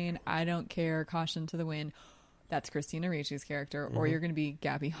train. I don't care. Caution to the wind. that's Christina Ricci's character, or you're going to be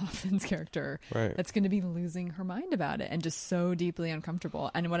Gabby Hoffman's character. Right. That's going to be losing her mind about it and just so deeply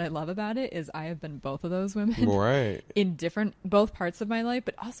uncomfortable. And what I love about it is I have been both of those women Right. in both parts of my life,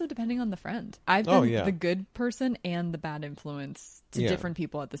 but also depending on the friend. I've been the good person and the bad influence to different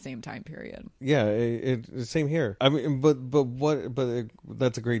people at the same time period. Yeah, same here. I mean,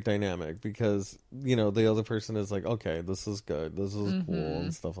 that's a great dynamic because, you know, the other person is like, okay, this is good, this is cool,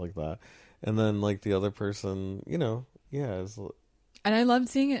 and stuff like that. And then, like, the other person, you know, is... And I love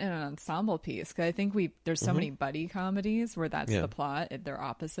seeing it in an ensemble piece because I think there's so many buddy comedies where that's the plot. Their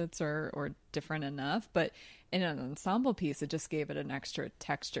opposites or different enough. But in an ensemble piece, it just gave it an extra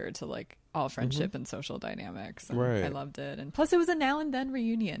texture to, like, all friendship and social dynamics. And I loved it. And plus, it was a now and then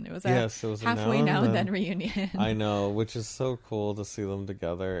reunion. It was a halfway now and then reunion. I know, which is so cool to see them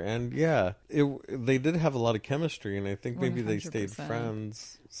together. And they did have a lot of chemistry, and I think maybe 100%. They stayed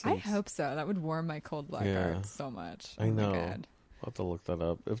friends. I hope so. That would warm my cold black heart so much. I know. I'll have to look that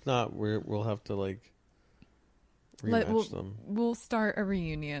up. If not, we'll have to, like, rematch them. We'll start a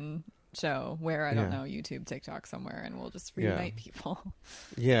reunion show where, I don't know, YouTube, TikTok somewhere, and we'll just reunite people.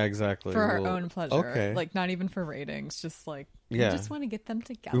 Yeah, exactly. For our own pleasure. Okay. Like, not even for ratings, just like, we just want to get them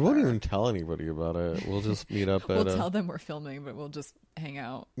together. We won't even tell anybody about it. We'll just meet up we'll tell them we're filming, but we'll just hang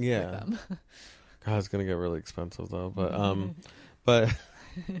out with them. God, it's going to get really expensive, though. But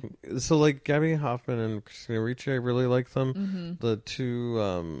so, like, Gabby Hoffman and Christina Ricci, I really like them. The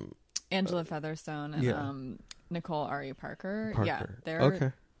two... Angela Featherstone and Nicole Ari Parker. Yeah, they're...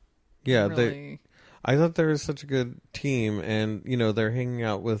 Okay. Yeah, really... I thought they were such a good team, and, you know, they're hanging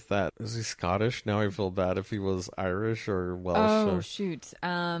out with that... Is he Scottish? Now I feel bad if he was Irish or Welsh. Oh, shoot.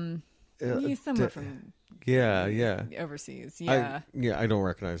 He's somewhere from... Yeah. Overseas, I don't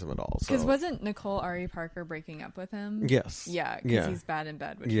recognize him at all. Because wasn't Nicole Ari Parker breaking up with him? Yes. Yeah, because he's bad in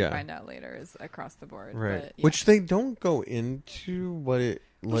bed, which we find out later is across the board. Right. But, which they don't go into what it...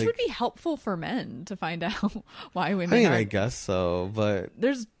 Like, which would be helpful for men to find out why women I guess so, but...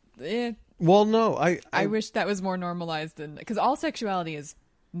 There's... Well, no, I wish that was more normalized, because all sexuality is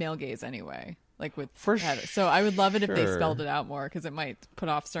male gaze anyway. Like with so I would love it if they spelled it out more, because it might put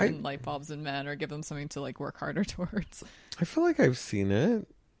off certain light bulbs in men or give them something to, like, work harder towards. I feel like I've seen it.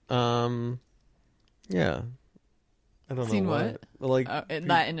 I don't seen know what. Like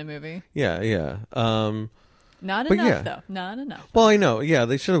that in a movie. Yeah. Not enough though. Not enough. Well, I know. Yeah,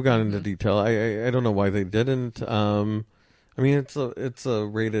 they should have gone into detail. I don't know why they didn't. I mean, it's a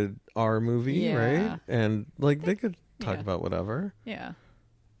rated R movie, right? And, like, they could talk about whatever. Yeah.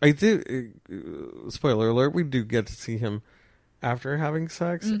 I do. Spoiler alert: we do get to see him after having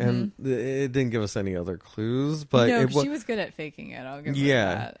sex, and it didn't give us any other clues. But she was good at faking it. I'll give her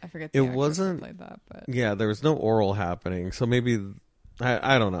that. I forget. The actress who played that, but there was no oral happening, so maybe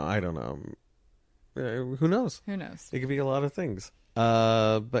I don't know. Who knows? It could be a lot of things.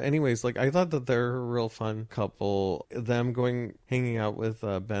 But anyways, like, I thought that they're a real fun couple. Them hanging out with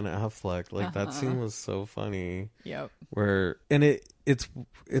Ben Affleck, like, that scene was so funny. Yep.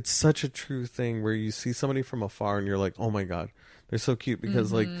 It's such a true thing where you see somebody from afar and you're like, oh my god, they're so cute,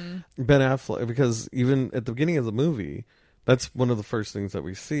 because like Ben Affleck, because even at the beginning of the movie, that's one of the first things that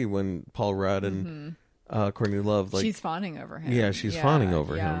we see when Paul Rudd and Courtney Love, like, she's fawning over him. Yeah, she's fawning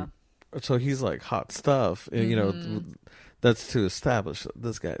over him. So he's like hot stuff, you know. That's to establish that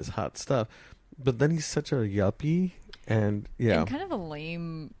this guy is hot stuff. But then he's such a yuppie, and kind of a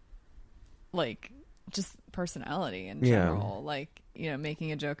lame, like, just personality in general. Like, you know,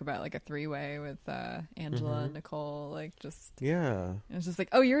 making a joke about, like, a three-way with Angela and Nicole, like, just it's just like,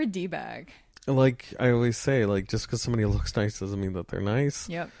 oh, you're a D-bag. Like I always say, like, just because somebody looks nice doesn't mean that they're nice.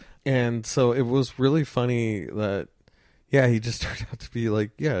 Yep. And so it was really funny that he just turned out to be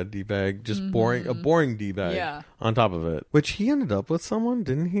like, a D-bag, just a boring D-bag on top of it. Which he ended up with someone,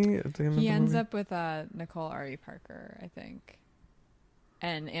 didn't he? At the end he of the ends movie? up with Nicole Ari Parker, I think.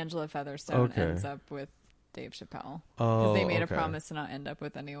 And Angela Featherstone ends up with Dave Chappelle. Because they made a promise to not end up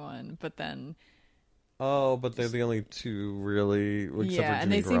with anyone, but then... Oh, but they're the only two really...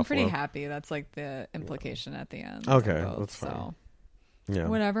 and they seem pretty happy. That's, like, the implication at the end. Okay, both, that's fine. So. Yeah.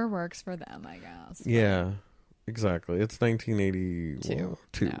 Whatever works for them, I guess. Yeah. Exactly. It's 1982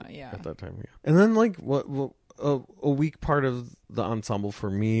 now, at that time. Yeah. And then, like, a weak part of the ensemble for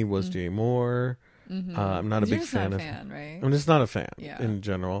me was Jay Moore. I'm not a big fan of. Right? I'm just not a fan in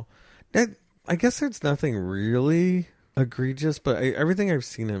general. I guess there's nothing really egregious, but everything I've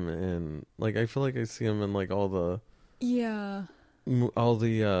seen him in, like, I feel like I see him in, like, all the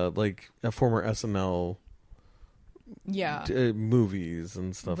like, former SNL movies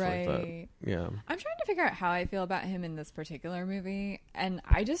and stuff like that. Yeah. I'm trying to figure out how I feel about him in this particular movie, and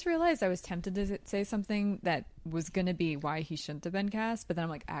I just realized I was tempted to say something that was going to be why he shouldn't have been cast, but then I'm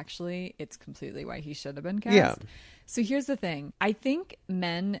like, actually, it's completely why he should have been cast. Yeah. So here's the thing. I think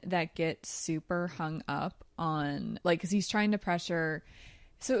men that get super hung up on, like, because he's trying to pressure...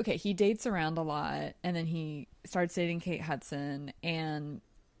 So, okay, he dates around a lot, and then he starts dating Kate Hudson, and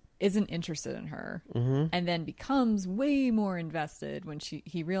isn't interested in her, and then becomes way more invested when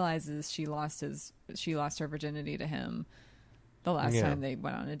he realizes she lost her virginity to him the last time they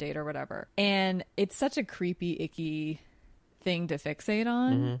went on a date or whatever. And it's such a creepy, icky thing to fixate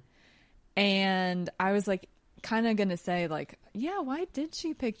on. And I was like, kind of gonna say, like, yeah, why did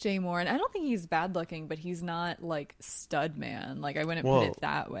she pick Jay Moore? And I don't think he's bad looking, but he's not like stud man. Like, I wouldn't put it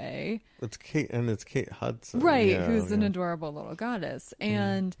that way. It's Kate Hudson, right? Who's an adorable little goddess.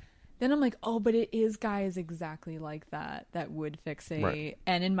 And then I'm like, oh, but it is guys exactly like that would fixate. Right.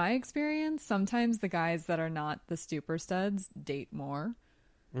 And in my experience, sometimes the guys that are not the super studs date more.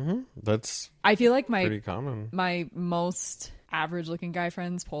 That's I feel like pretty common. My most average looking guy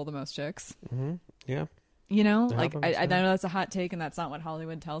friends pull the most chicks. Yeah. You know, like I know that's a hot take and that's not what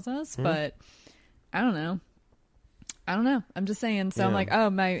Hollywood tells us, but I don't know. I'm just saying. So I'm like, oh,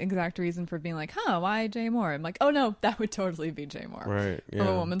 my exact reason for being like, why Jay Moore? I'm like, oh no, that would totally be Jay Moore. Right. Yeah. From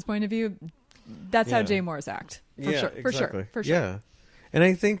a woman's point of view, that's how Jay Moore's act. For sure. Exactly. For sure. Yeah. And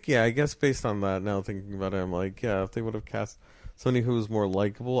I think, I guess based on that, now thinking about it, I'm like, if they would have cast somebody who was more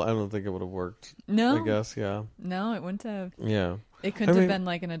likable, I don't think it would have worked. No. I guess, yeah. No, it wouldn't have. Yeah. It couldn't have been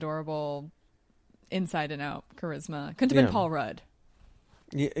like an adorable inside and out charisma. Couldn't have been Paul Rudd.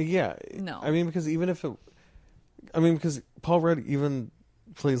 Yeah. No. I mean, because because Paul Rudd even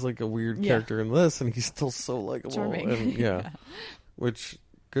plays like a weird character in this, and he's still so likable. Charming. And, which,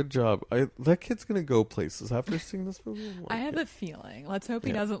 good job. That kid's gonna go places after seeing this movie. I have a feeling. Let's hope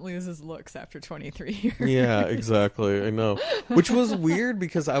he doesn't lose his looks after 23 years. Yeah, exactly. I know. Which was weird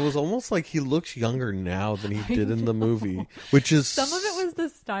because I was almost like, he looks younger now than he did in the movie. Which is... Some of it was the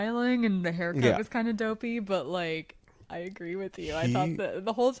styling and the haircut was kind of dopey, but like, I agree with you. I thought that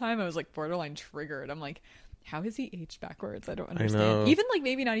the whole time I was like borderline triggered. I'm like, how has he aged backwards? I don't understand. Even like,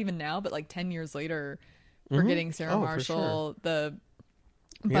 maybe not even now, but like 10 years later, Forgetting Sarah Marshall, the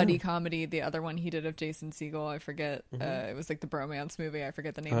buddy comedy, the other one he did of Jason Segel, I forget. It was like the bromance movie. I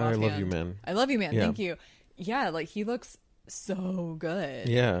forget the name. I Love You Man. I Love You Man. Thank you. Yeah, like he looks so good.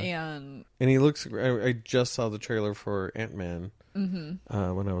 Yeah, and he looks. I just saw the trailer for Ant-Man when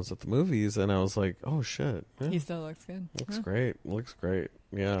I was at the movies, and I was like, oh shit, he still looks good. Looks great.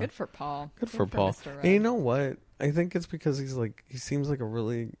 Yeah, good for Paul. Good for Paul. And you know what? I think it's because he seems like a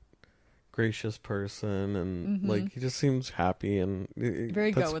really gracious person, and like, he just seems happy and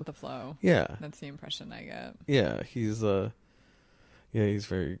very go with the flow. Yeah, that's the impression I get. Yeah, he's he's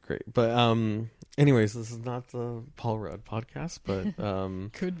very great. But anyways, this is not the Paul Rudd podcast,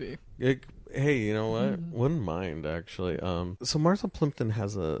 but could be. Hey, you know what? Wouldn't mind, actually. So Martha Plimpton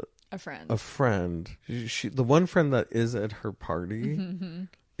has a friend. She the one friend that is at her party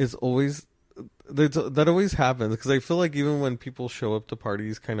is always. That always happens, because I feel like even when people show up to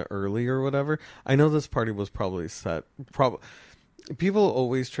parties kind of early or whatever, I know this party was probably set. People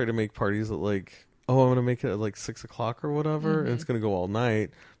always try to make parties at like, I'm going to make it at like 6 o'clock or whatever, and it's going to go all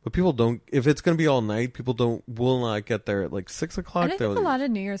night. But people don't, if it's going to be all night, will not get there at like 6 o'clock. And I think a lot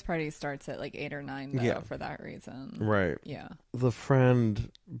of New Year's parties starts at like 8 or 9 though, for that reason. Right. Yeah. The friend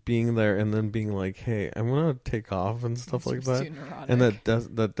being there and then being like, hey, I'm going to take off and stuff like that. And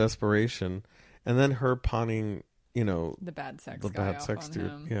that desperation. And then her pawning, the bad sex dude.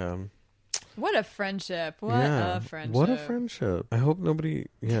 Him. Yeah. What a friendship. What a friendship. I hope nobody,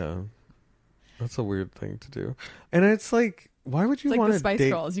 that's a weird thing to do. And it's like, why would you want to date? Like the Spice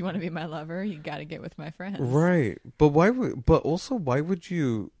date... Girls, you want to be my lover, you got to get with my friends. Right. But why would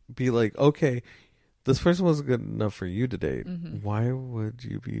you be like, okay, this person wasn't good enough for you to date. Why would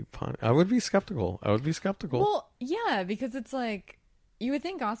you be I would be skeptical. Well, yeah, because it's like, you would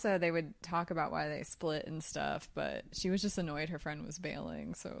think also they would talk about why they split and stuff, but she was just annoyed her friend was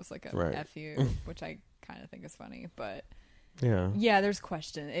bailing, so it was like a F you, which I kind of think is funny, but yeah, there's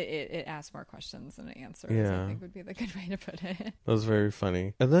question. It asks more questions than it answers. I think would be the good way to put it. That was very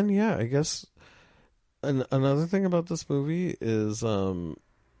funny. And then I guess another thing about this movie is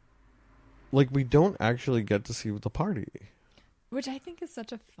like, we don't actually get to see the party, which I think is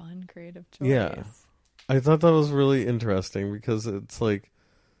such a fun creative choice. Yeah, I thought that was really interesting, because it's like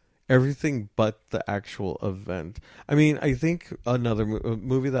everything but the actual event. I mean, I think another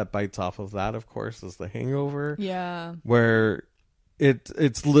movie that bites off of that, of course, is The Hangover. Yeah. Where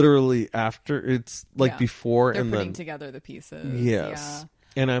it's literally after. It's like before They're and putting then together the pieces. yes,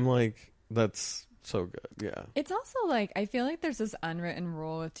 Yeah. and I'm like, that's so good. Yeah, It's also like I feel like there's this unwritten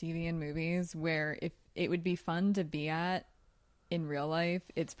rule with TV and movies where if it would be fun to be at in real life,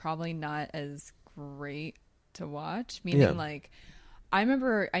 it's probably not as great to watch. Meaning like I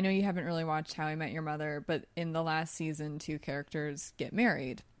remember, I know you haven't really watched How I Met Your Mother, but in the last season, 2 characters get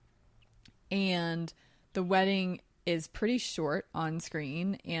married. And the wedding is pretty short on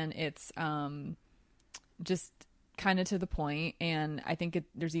screen, and it's just kind of to the point. And I think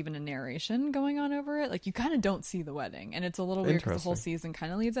there's even a narration going on over it. Like, you kind of don't see the wedding. And it's a little weird because the whole season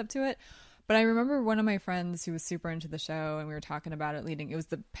kind of leads up to it. But I remember one of my friends who was super into the show, and we were talking about it it was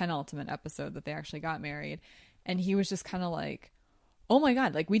the penultimate episode that they actually got married. And he was just kind of like, oh my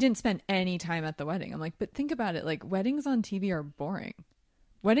God, like we didn't spend any time at the wedding. I'm like, but think about it. Like weddings on TV are boring.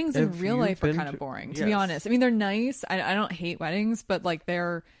 Weddings in real life are kind of boring, to be honest. I mean, they're nice. I don't hate weddings, but like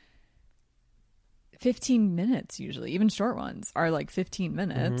they're 15 minutes usually. Even short ones are like 15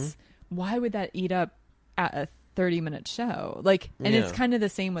 minutes. Mm-hmm. Why would that eat up at a 30-minute show? Like, and it's kind of the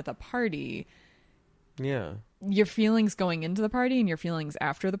same with a party. Yeah. Your feelings going into the party and your feelings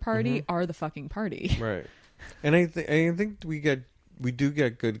after the party are the fucking party. Right. And I think we do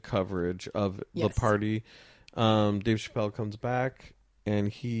get good coverage of the party. Dave Chappelle comes back and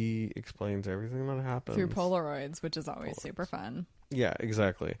he explains everything that happens through Polaroids, which is always super fun. Yeah,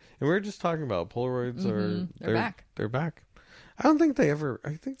 exactly. And we were just talking about Polaroids they're back. They're back. I don't think they ever.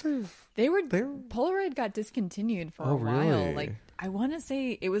 I think they were. Polaroid got discontinued for a while. Really? Like, I want to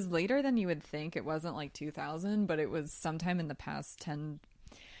say it was later than you would think. It wasn't like 2000, but it was sometime in the past 10.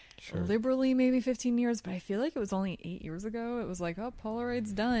 Sure. Liberally maybe 15 years, but I feel like it was only 8 years ago. It was like, oh,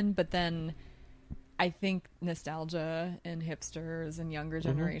 Polaroid's done. But then I think nostalgia and hipsters and younger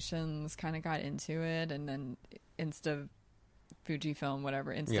generations kind of got into it, and then Fujifilm,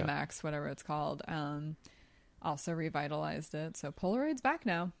 whatever, Instamax, whatever it's called, also revitalized it. So Polaroid's back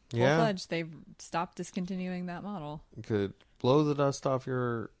now. Full-fledged. They've stopped discontinuing that model. Could blow the dust off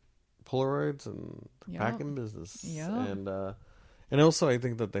your Polaroids and back in business. Yeah. And also, I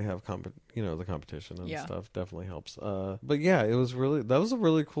think that they have the competition and stuff definitely helps. But yeah, that was a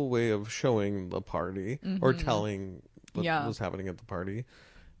really cool way of showing the party or telling what was happening at the party.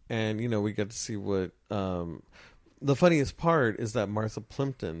 And, we get to see what, the funniest part is that Martha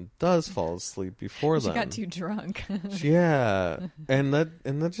Plimpton does fall asleep before them. She got too drunk. Yeah. And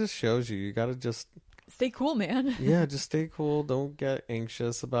that just shows you got to just stay cool, man. Yeah, just stay cool. Don't get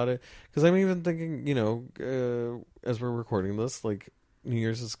anxious about it. Because I'm even thinking, as we're recording this, like New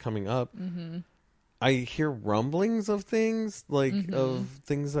Year's is coming up. Mm-hmm. I hear rumblings of things, like of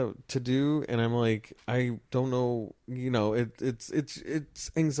things to do, and I'm like, I don't know.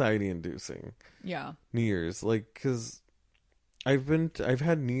 It's anxiety inducing. Yeah, New Year's, like, because I've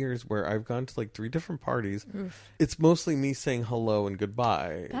had New Year's where I've gone to like 3 different parties. Oof. It's mostly me saying hello and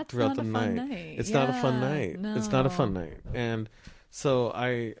goodbye throughout the night. It's not a fun night. No. It's not a fun night. And so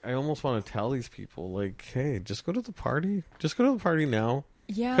I almost want to tell these people, like, hey, just go to the party. Just go to the party now.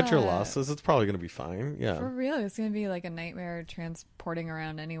 Yeah. Cut your losses. It's probably going to be fine. Yeah. For real. It's going to be like a nightmare transporting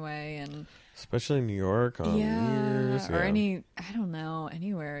around anyway. And especially in New York on New Year's. Or I don't know,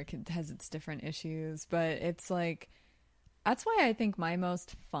 anywhere. It has its different issues. But it's like, that's why I think my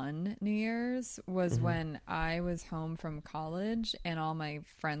most fun New Year's was when I was home from college and all my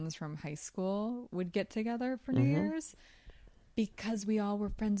friends from high school would get together for New Year's because we all were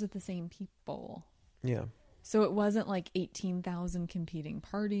friends with the same people. Yeah. So it wasn't like 18,000 competing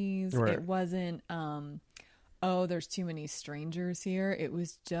parties. Right. It wasn't, there's too many strangers here. It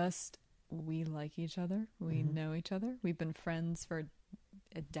was just, we like each other. We know each other. We've been friends for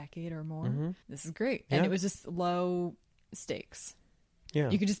a decade or more. This is great. Yeah. And it was just low stakes.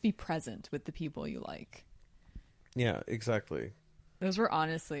 Yeah. You could just be present with the people you like. Yeah, exactly. Those were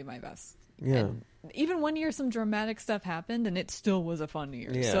honestly my best. Yeah. And even one year some dramatic stuff happened and it still was a fun New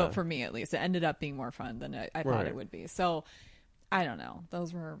Year. Yeah. So for me at least, it ended up being more fun than I thought it would be. So I don't know.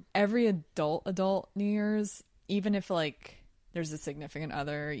 Those were every adult New Year's, even if like there's a significant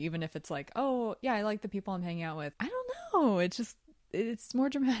other, even if it's like, oh yeah, I like the people I'm hanging out with. I don't know. It's more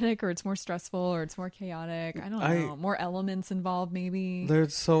dramatic or it's more stressful or it's more chaotic. I don't know. More elements involved maybe.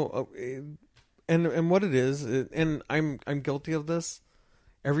 There's so and what it is, and I'm guilty of this.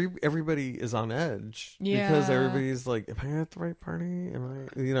 Everybody is on edge because everybody's like, am I at the right party? Am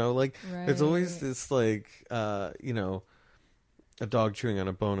I, right. There's always this like, a dog chewing on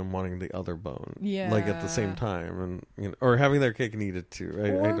a bone and wanting the other bone, like at the same time, and or having their cake and eat it too. I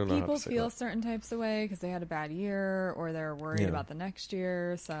don't know. People feel certain types of way because they had a bad year or they're worried about the next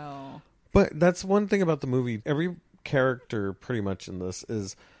year. So, but that's one thing about the movie. Every character pretty much in this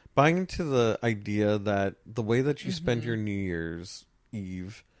is buying into the idea that the way that you spend your New Year's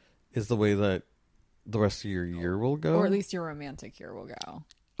Eve is the way that the rest of your year will go. Or at least your romantic year will go.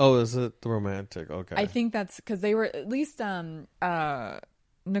 Oh, is it the romantic? Okay. I think that's because they were, at least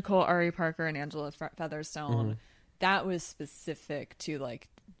Nicole Ari Parker and Angela Featherstone, that was specific to like,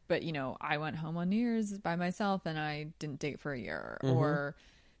 but you know, I went home on New Year's by myself and I didn't date for a year. Or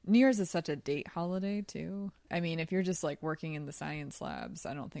New Year's is such a date holiday too. I mean, if you're just like working in the science labs,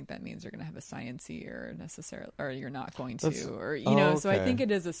 I don't think that means you're going to have a science year necessarily, or you're not going to, or, you know, so I think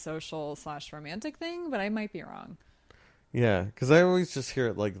it is a social / romantic thing, but I might be wrong. Yeah, because I always just hear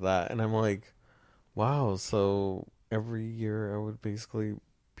it like that, and I'm like, wow, so every year I would basically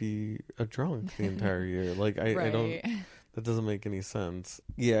be a drunk the entire year. Like, I don't, that doesn't make any sense.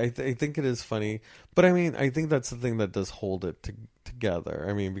 Yeah, I think it is funny, but I mean, I think that's the thing that does hold it together.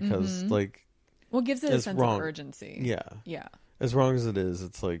 I mean, because like, well, it gives it a sense of urgency. Yeah. As wrong as it is,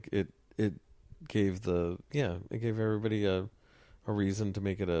 it's like it gave it gave everybody a reason to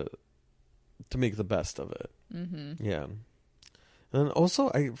make it to make the best of it. Yeah. And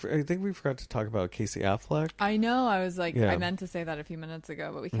also, I think we forgot to talk about Casey Affleck. I know. I was like, I meant to say that a few minutes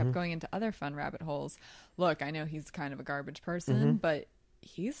ago, but we kept going into other fun rabbit holes. Look, I know he's kind of a garbage person, but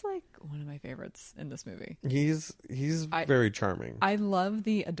he's like one of my favorites in this movie. He's very charming. I love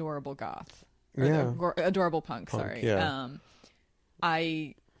the adorable goth. Adorable punk, sorry. Yeah.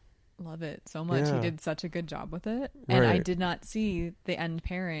 I love it so much. He did such a good job with it. And I did not see the end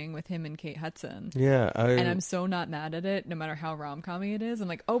pairing with him and Kate Hudson. Yeah. And I'm so not mad at it, no matter how rom-com-y it is. I'm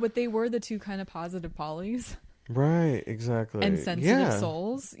like, oh, but they were the two kind of positive polys. Right, exactly. And sensitive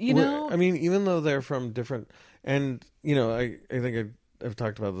souls, you know? I mean, even though they're from different... And, you know, I think I've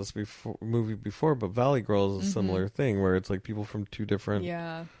talked about this movie before, but Valley Girl is a similar thing where it's like people from two different...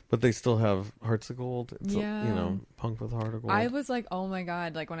 Yeah. But they still have hearts of gold. It's you know, punk with a heart of gold. I was like, oh my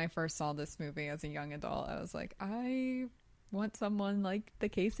God. Like when I first saw this movie as a young adult, I was like, I want someone like the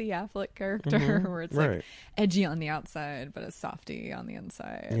Casey Affleck character where it's like edgy on the outside, but a softy on the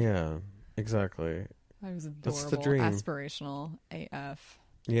inside. Yeah, exactly. I was adorable. That's the dream. Aspirational AF.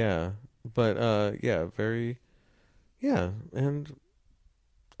 Yeah. But very... Yeah. And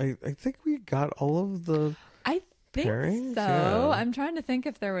I think we got all of the... I think pairings? so. Yeah. I'm trying to think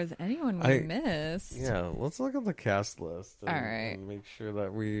if there was anyone we missed. Yeah, let's look at the cast list. All right. And make sure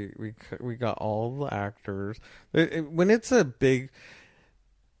that we got all the actors. When it's a big...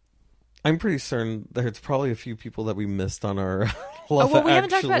 I'm pretty certain there's probably a few people that we missed on our love. We haven't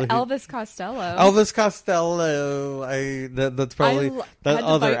talked about Elvis Costello. Elvis Costello. That's probably that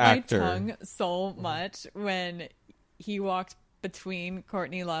other actor. I had to bite my tongue so much when he walked between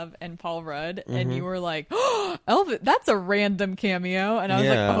Courtney Love and Paul Rudd, and you were like, oh, Elvis, that's a random cameo. And I was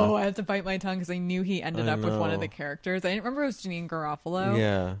like, oh, I had to bite my tongue because I knew he ended up with one of the characters. I didn't remember it was Janine Garofalo.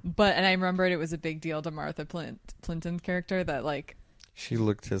 Yeah. And I remembered it was a big deal to Martha Plimpton's character that like... She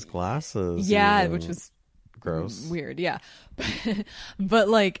licked his glasses. Yeah, which was gross. Weird, yeah. But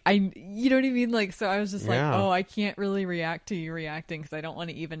like, you know what I mean? Like, so I was just like, oh, I can't really react to you reacting because I don't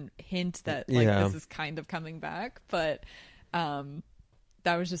want to even hint that like this is kind of coming back. But that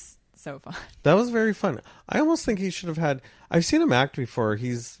was just so fun. That was very fun. I almost think he should have had... I've seen him act before.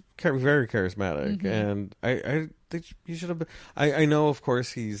 He's very charismatic. And I think he should have been... I know, of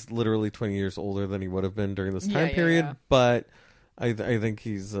course, he's literally 20 years older than he would have been during this time period. Yeah. But I think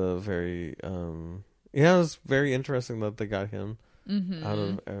he's very... it was very interesting that they got him out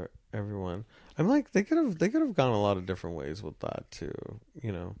of everyone. I'm like, they could have gone a lot of different ways with that too,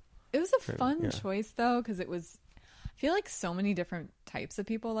 you know. It was a fun choice though, because it was... I feel like so many different types of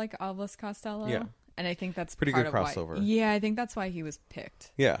people like Elvis Costello. Yeah. And I think that's pretty part good crossover. I think that's why he was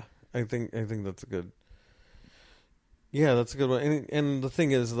picked. Yeah. I think that's a good... Yeah, that's a good one. And the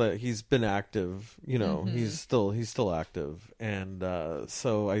thing is that he's been active, you know, he's still active. And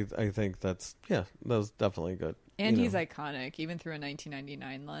so I think that was definitely good. And he's iconic, even through a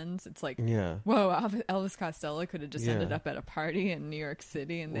 1999 lens. It's like, whoa, Elvis Costello could have just ended up at a party in New York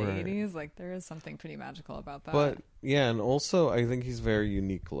City in the 80s. Like, there is something pretty magical about that. But, and also I think he's very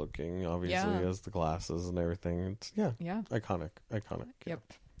unique looking, obviously, he has the glasses and everything. It's, iconic. Yep,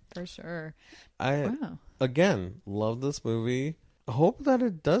 for sure. Again, love this movie. Hope that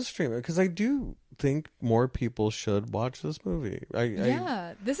it does stream it, because I do think more people should watch this movie.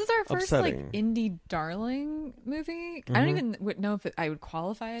 This is our first like indie darling movie. I don't even know if I would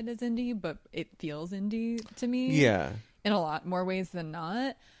qualify it as indie, but it feels indie to me. Yeah, in a lot more ways than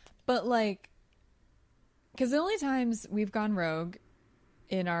not. But like, because the only times we've gone rogue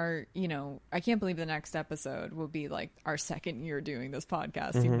in our, you know, I can't believe the next episode will be like our second year doing this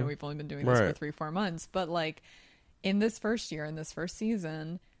podcast, even though we've only been doing this for 3-4 months. But like, in this first year, in this first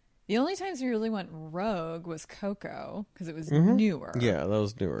season, the only times we really went rogue was Coco because it was newer. Yeah, that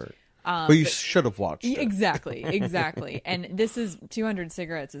was newer. But you should have watched it. Exactly. And this is 200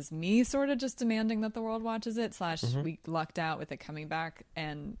 Cigarettes is me sort of just demanding that the world watches it, / we lucked out with it coming back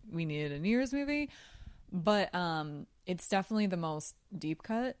and we needed a New Year's movie. But it's definitely the most deep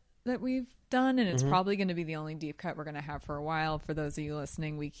cut that we've done, and it's probably going to be the only deep cut we're going to have for a while. For those of you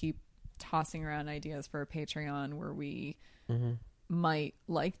listening, we keep tossing around ideas for a Patreon where we might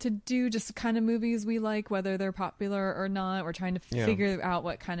like to do just kind of movies we like, whether they're popular or not. We're trying to figure out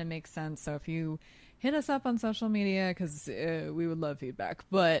what kind of makes sense. So if you hit us up on social media, because we would love feedback.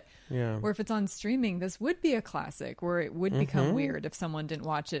 But or if it's on streaming, this would be a classic where it would become weird if someone didn't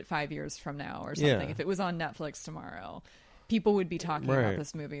watch it 5 years from now or something. If it was on Netflix tomorrow, people would be talking about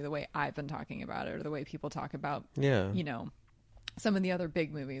this movie the way I've been talking about it, or the way people talk about you know, some of the other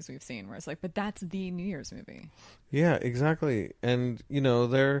big movies we've seen, where it's like, but that's the New Year's movie. Yeah, exactly. And, you know,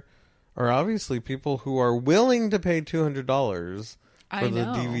 there are obviously people who are willing to pay $200 for the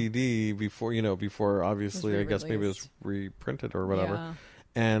DVD before obviously, I guess maybe it was reprinted or whatever. Yeah.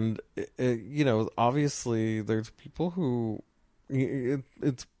 And, you know, obviously there's people who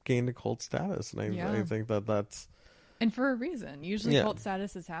it's gained a cult status. And I think that's... And for a reason. Usually cult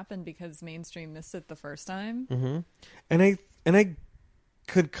status has happened because mainstream missed it the first time. And I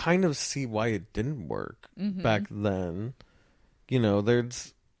could kind of see why it didn't work back then. You know,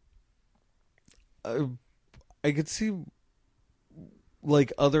 there's... I could see,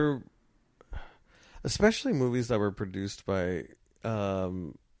 like, other... Especially movies that were produced by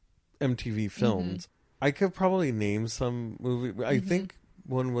MTV Films. I could probably name some movie. I think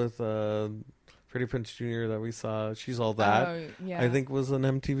one with... Freddie Prinze Jr. that we saw, She's All That, I think was an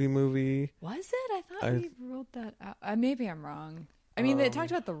MTV movie. Was it? I thought we ruled that out. Maybe I'm wrong. I mean, they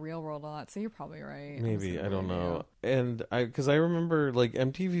talked about the real world a lot, so you're probably right. Maybe, I don't know. And because I remember, like,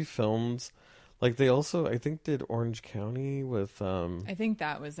 MTV Films, like, they also, I think, did Orange County with... I think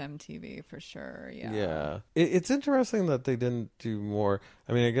that was MTV for sure, Yeah. It's interesting that they didn't do more.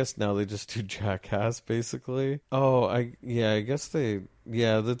 I mean, I guess now they just do Jackass, basically. Oh, I guess they...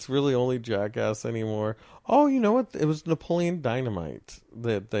 Yeah, that's really only Jackass anymore. Oh, you know what? It was Napoleon Dynamite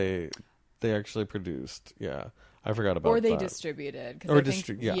that they actually produced. Yeah, I forgot about that. Or they distributed.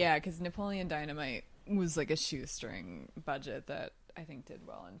 Because Napoleon Dynamite was like a shoestring budget that I think did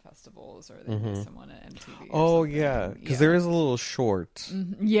well in festivals, or they did someone at MTV. Oh, yeah, because there is a little short.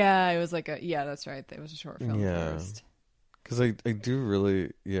 Yeah, it was like that's right. It was a short film first. Because I do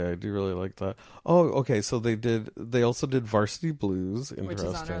really like that. Oh, okay. So they also did Varsity Blues. Interesting. Which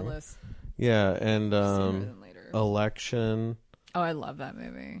is on our list. Yeah, and Election. Oh, I love that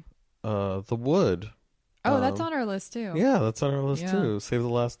movie. The Wood. Oh, that's on our list too. Yeah, that's on our list too. Save the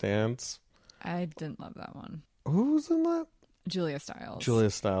Last Dance. I didn't love that one. Who was in that? Julia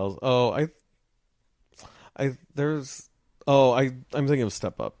Stiles. Oh, I'm thinking of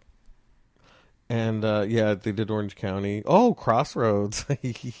Step Up. And, they did Orange County. Oh, Crossroads. Oh,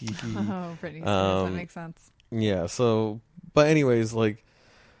 Britney Spears. That makes sense. Yeah, so... But anyways, like...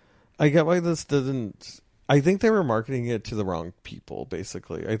 I get why this didn't... I think they were marketing it to the wrong people,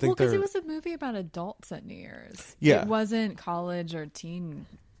 basically. I think because it was a movie about adults at New Year's. Yeah. It wasn't college or teenagers.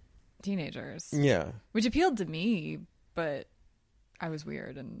 Yeah. Which appealed to me, but... I was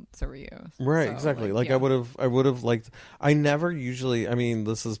weird, and so were you. Right, so, exactly. I would have liked. I never usually. I mean,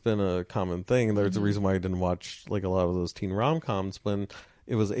 this has been a common thing. There's a reason why I didn't watch like a lot of those teen rom-coms when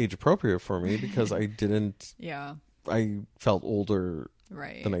it was age appropriate for me, because I didn't. Yeah. I felt older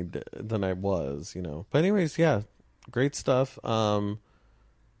than I was, you know. But anyways, great stuff. Obviously,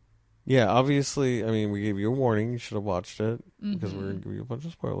 I mean, we gave you a warning. You should have watched it because we're gonna give you a bunch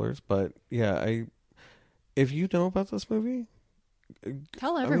of spoilers. But if you know about this movie.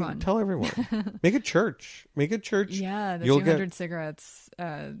 Tell everyone. Tell everyone. Make a church. Yeah, the 200 cigarettes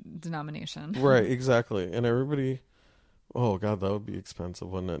denomination. Right, exactly. And everybody... Oh, God, that would be expensive,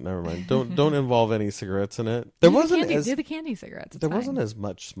 wouldn't it? Never mind. Don't involve any cigarettes in it. Do the candy cigarettes. There wasn't as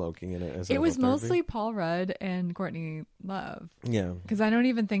much smoking in it as it was mostly Paul Rudd and Courtney Love. Yeah. Because I don't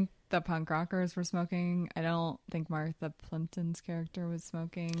even think the punk rockers were smoking. I don't think Martha Plimpton's character was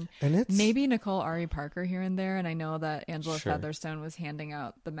smoking. And it's maybe Nicole Ari Parker here and there. And I know that Angela Featherstone was handing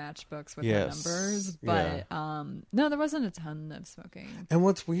out the matchbooks with her numbers. But no, there wasn't a ton of smoking. And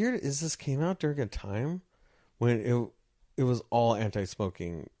what's weird is this came out during a time when it was all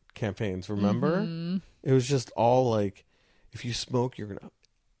anti-smoking campaigns. Remember? It was just all like, if you smoke, you're gonna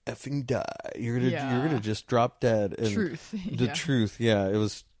effing die. You're gonna just drop dead. And truth. The truth. Yeah. It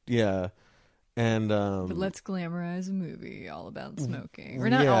was. Yeah. And but let's glamorize a movie all about smoking. Or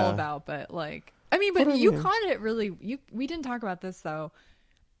not all about, but like I mean, but you caught it really. We didn't talk about this though.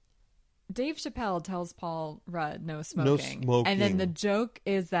 Dave Chappelle tells Paul Rudd no smoking. And then the joke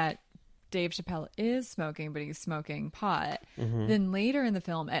is that Dave Chappelle is smoking, but he's smoking pot. Then later in the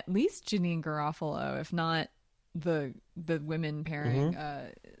film, at least Janine Garofalo, if not the women pairing,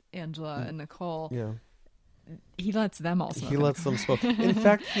 Angela and Nicole, he lets them all smoke. He lets them smoke. In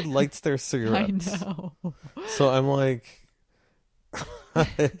fact, he lights their cigarettes. I know. So I'm like,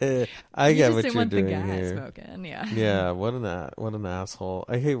 I get what you're doing here. Smoking, yeah. Yeah, what an asshole.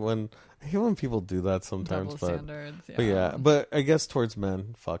 I hate when people do that sometimes. Double standards. Yeah. But yeah, but I guess towards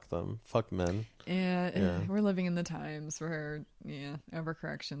men, fuck them, fuck men. Yeah, we're living in the times where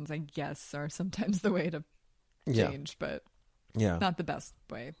overcorrections, I guess, are sometimes the way to change, but not the best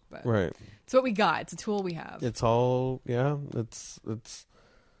way. But right, it's what we got. It's a tool we have. It's all it's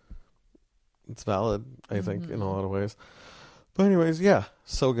valid, I think, in a lot of ways. But anyways,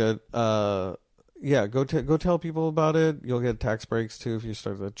 so good. Go tell people about it. You'll get tax breaks too if you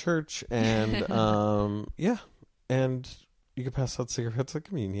start a church, and and you can pass out cigarettes at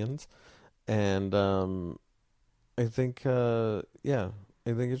communions, and I think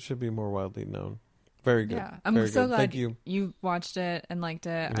it should be more widely known. Very good. Yeah, I'm Very so good. glad Thank you. You watched it and liked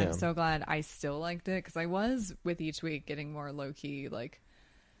it. I'm so glad I still liked it because I was with each week getting more low key like.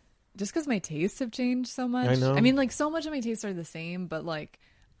 Just because my tastes have changed so much. I know. I mean, like, so much of my tastes are the same, but, like,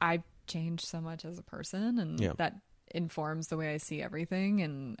 I've changed so much as a person, and that informs the way I see everything.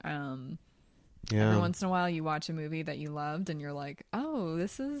 And every once in a while, you watch a movie that you loved, and you're like, oh,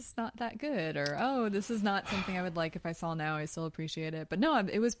 this is not that good, or, oh, this is not something I would like if I saw now. I still appreciate it. But no,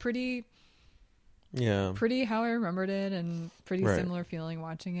 it was pretty how I remembered it, and pretty similar feeling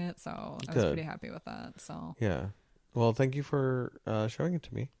watching it. So I was pretty happy with that. So yeah. Well, thank you for showing it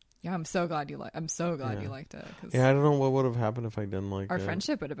to me. Yeah, I'm so glad you liked it. I don't know what would have happened if I didn't like it. Our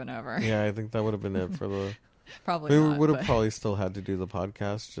friendship would have been over. Yeah, I think that would have been it for the... Probably we would have probably still had to do the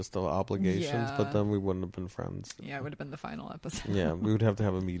podcast, just the obligations, but then we wouldn't have been friends. Yeah, it would have been the final episode. Yeah, we would have to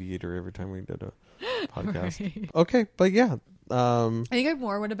have a mediator every time we did a podcast. Right. Okay, but yeah. I think I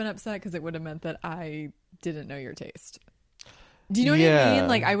more would have been upset because it would have meant that I didn't know your taste. Do you know what I mean?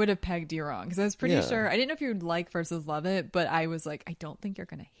 Like, I would have pegged you wrong because I was pretty sure. I didn't know if you would like versus love it, but I was like, I don't think you're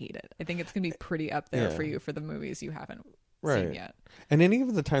going to hate it. I think it's going to be pretty up there for you for the movies you haven't seen yet. And any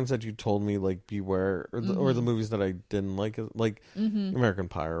of the times that you told me, like, Beware, or the movies that I didn't like American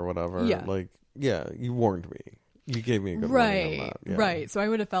Pie or whatever, you warned me. You gave me a good warning on that. Yeah. Right. So I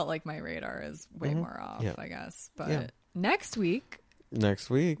would have felt like my radar is way more off, I guess. But next week,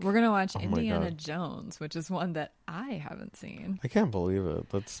 we're going to watch Indiana Jones, which is one that I haven't seen. I can't believe it.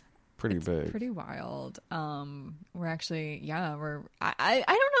 That's pretty big. Pretty wild. We're actually, I don't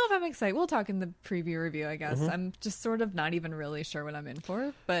know if I'm excited. We'll talk in the preview review, I guess. I'm just sort of not even really sure what I'm in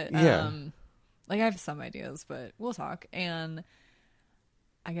for. But, like, I have some ideas, but we'll talk. And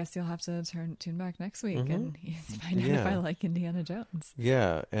I guess you'll have to tune back next week and find out if I like Indiana Jones.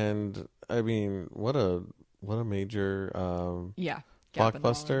 Yeah. And, I mean, what a major...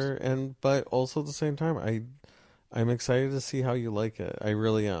 blockbuster, but also at the same time I'm excited to see how you like it. I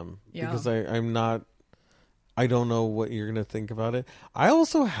really am, because I don't know what you're gonna think about it. I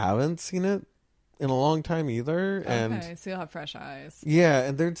also haven't seen it in a long time either, and so you'll have fresh eyes.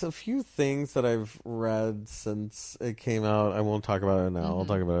 And there's a few things that I've read since it came out. I won't talk about it now. I'll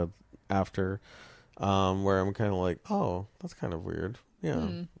talk about it after, where I'm kind of like, oh, that's kind of weird.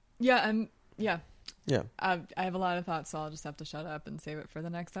 I have a lot of thoughts, so I'll just have to shut up and save it for the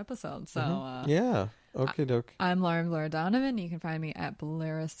next episode. So, okay, doke. I'm Blair Donovan. You can find me at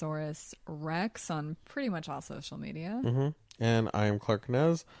Blairosaurus Rex on pretty much all social media. And I am Clark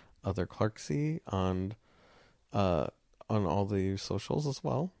Nez, other Clarksy, on all the socials as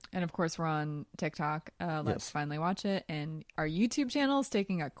well. And of course, we're on TikTok. Let's finally watch it. And our YouTube channel is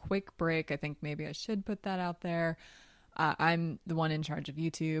taking a quick break. I think maybe I should put that out there. I'm the one in charge of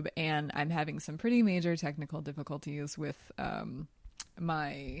YouTube, and I'm having some pretty major technical difficulties with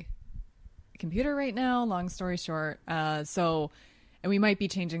my computer right now, long story short. And we might be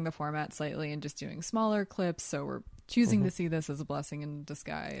changing the format slightly and just doing smaller clips, so we're choosing to see this as a blessing in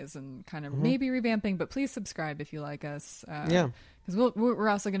disguise and kind of maybe revamping, but please subscribe if you like us. Because we're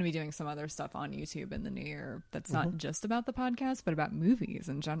also going to be doing some other stuff on YouTube in the new year that's not just about the podcast, but about movies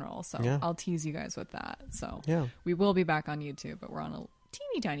in general. So I'll tease you guys with that. So we will be back on YouTube, but we're on a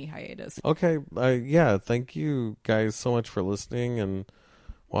teeny tiny hiatus. Okay. Thank you guys so much for listening and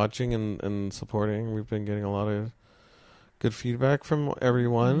watching and supporting. We've been getting a lot of good feedback from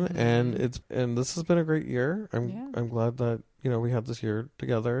everyone, and this has been a great year. I'm glad that we had this year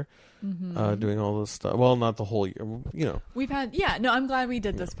together, doing all this stuff. Well, not the whole year, We've had, I'm glad we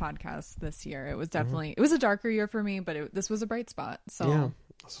did this podcast this year. It was definitely, it was a darker year for me, but this was a bright spot. So yeah,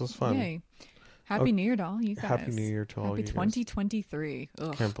 this was fun. Yay. Happy New Year to all you guys. Happy New Year to all you guys. Happy 2023.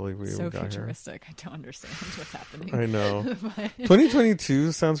 Ugh, can't believe we so got futuristic. Here. I don't understand what's happening. I know.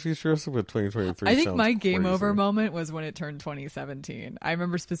 2022 sounds futuristic, but 2023 I think sounds my game crazy. over moment was when it turned 2017. I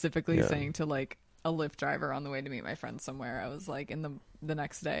remember specifically saying to like a Lyft driver on the way to meet my friend somewhere, I was like, in the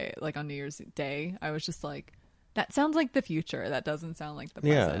next day, like on New Year's Day, I was just like, that sounds like the future. That doesn't sound like the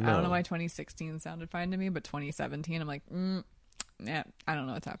present. I don't know why 2016 sounded fine to me, but 2017, I'm like, I don't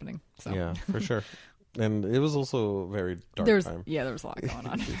know what's happening. So. Yeah, for sure. And it was also a very dark time. Yeah, there was a lot going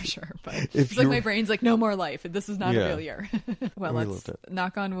on for sure. But it's like my brain's like, no more life. This is not a real year. Well, let's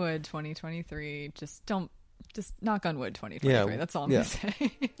knock on wood 2023. Just knock on wood 2023. Yeah, that's all I'm going to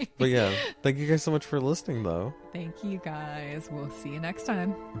say. But yeah, thank you guys so much for listening, though. Thank you guys. We'll see you next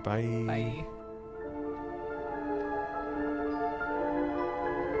time. Bye. Bye.